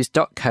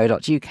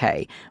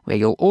 jewishviews.co.uk, where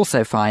you'll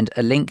also find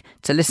a link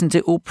to listen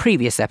to all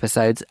previous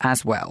episodes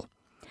as well.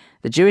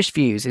 The Jewish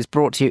Views is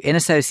brought to you in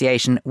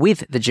association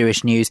with The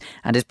Jewish News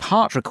and is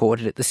part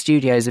recorded at the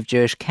studios of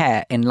Jewish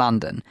Care in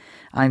London.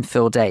 I'm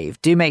Phil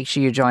Dave. Do make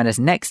sure you join us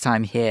next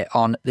time here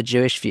on The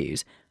Jewish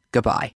Views. Goodbye.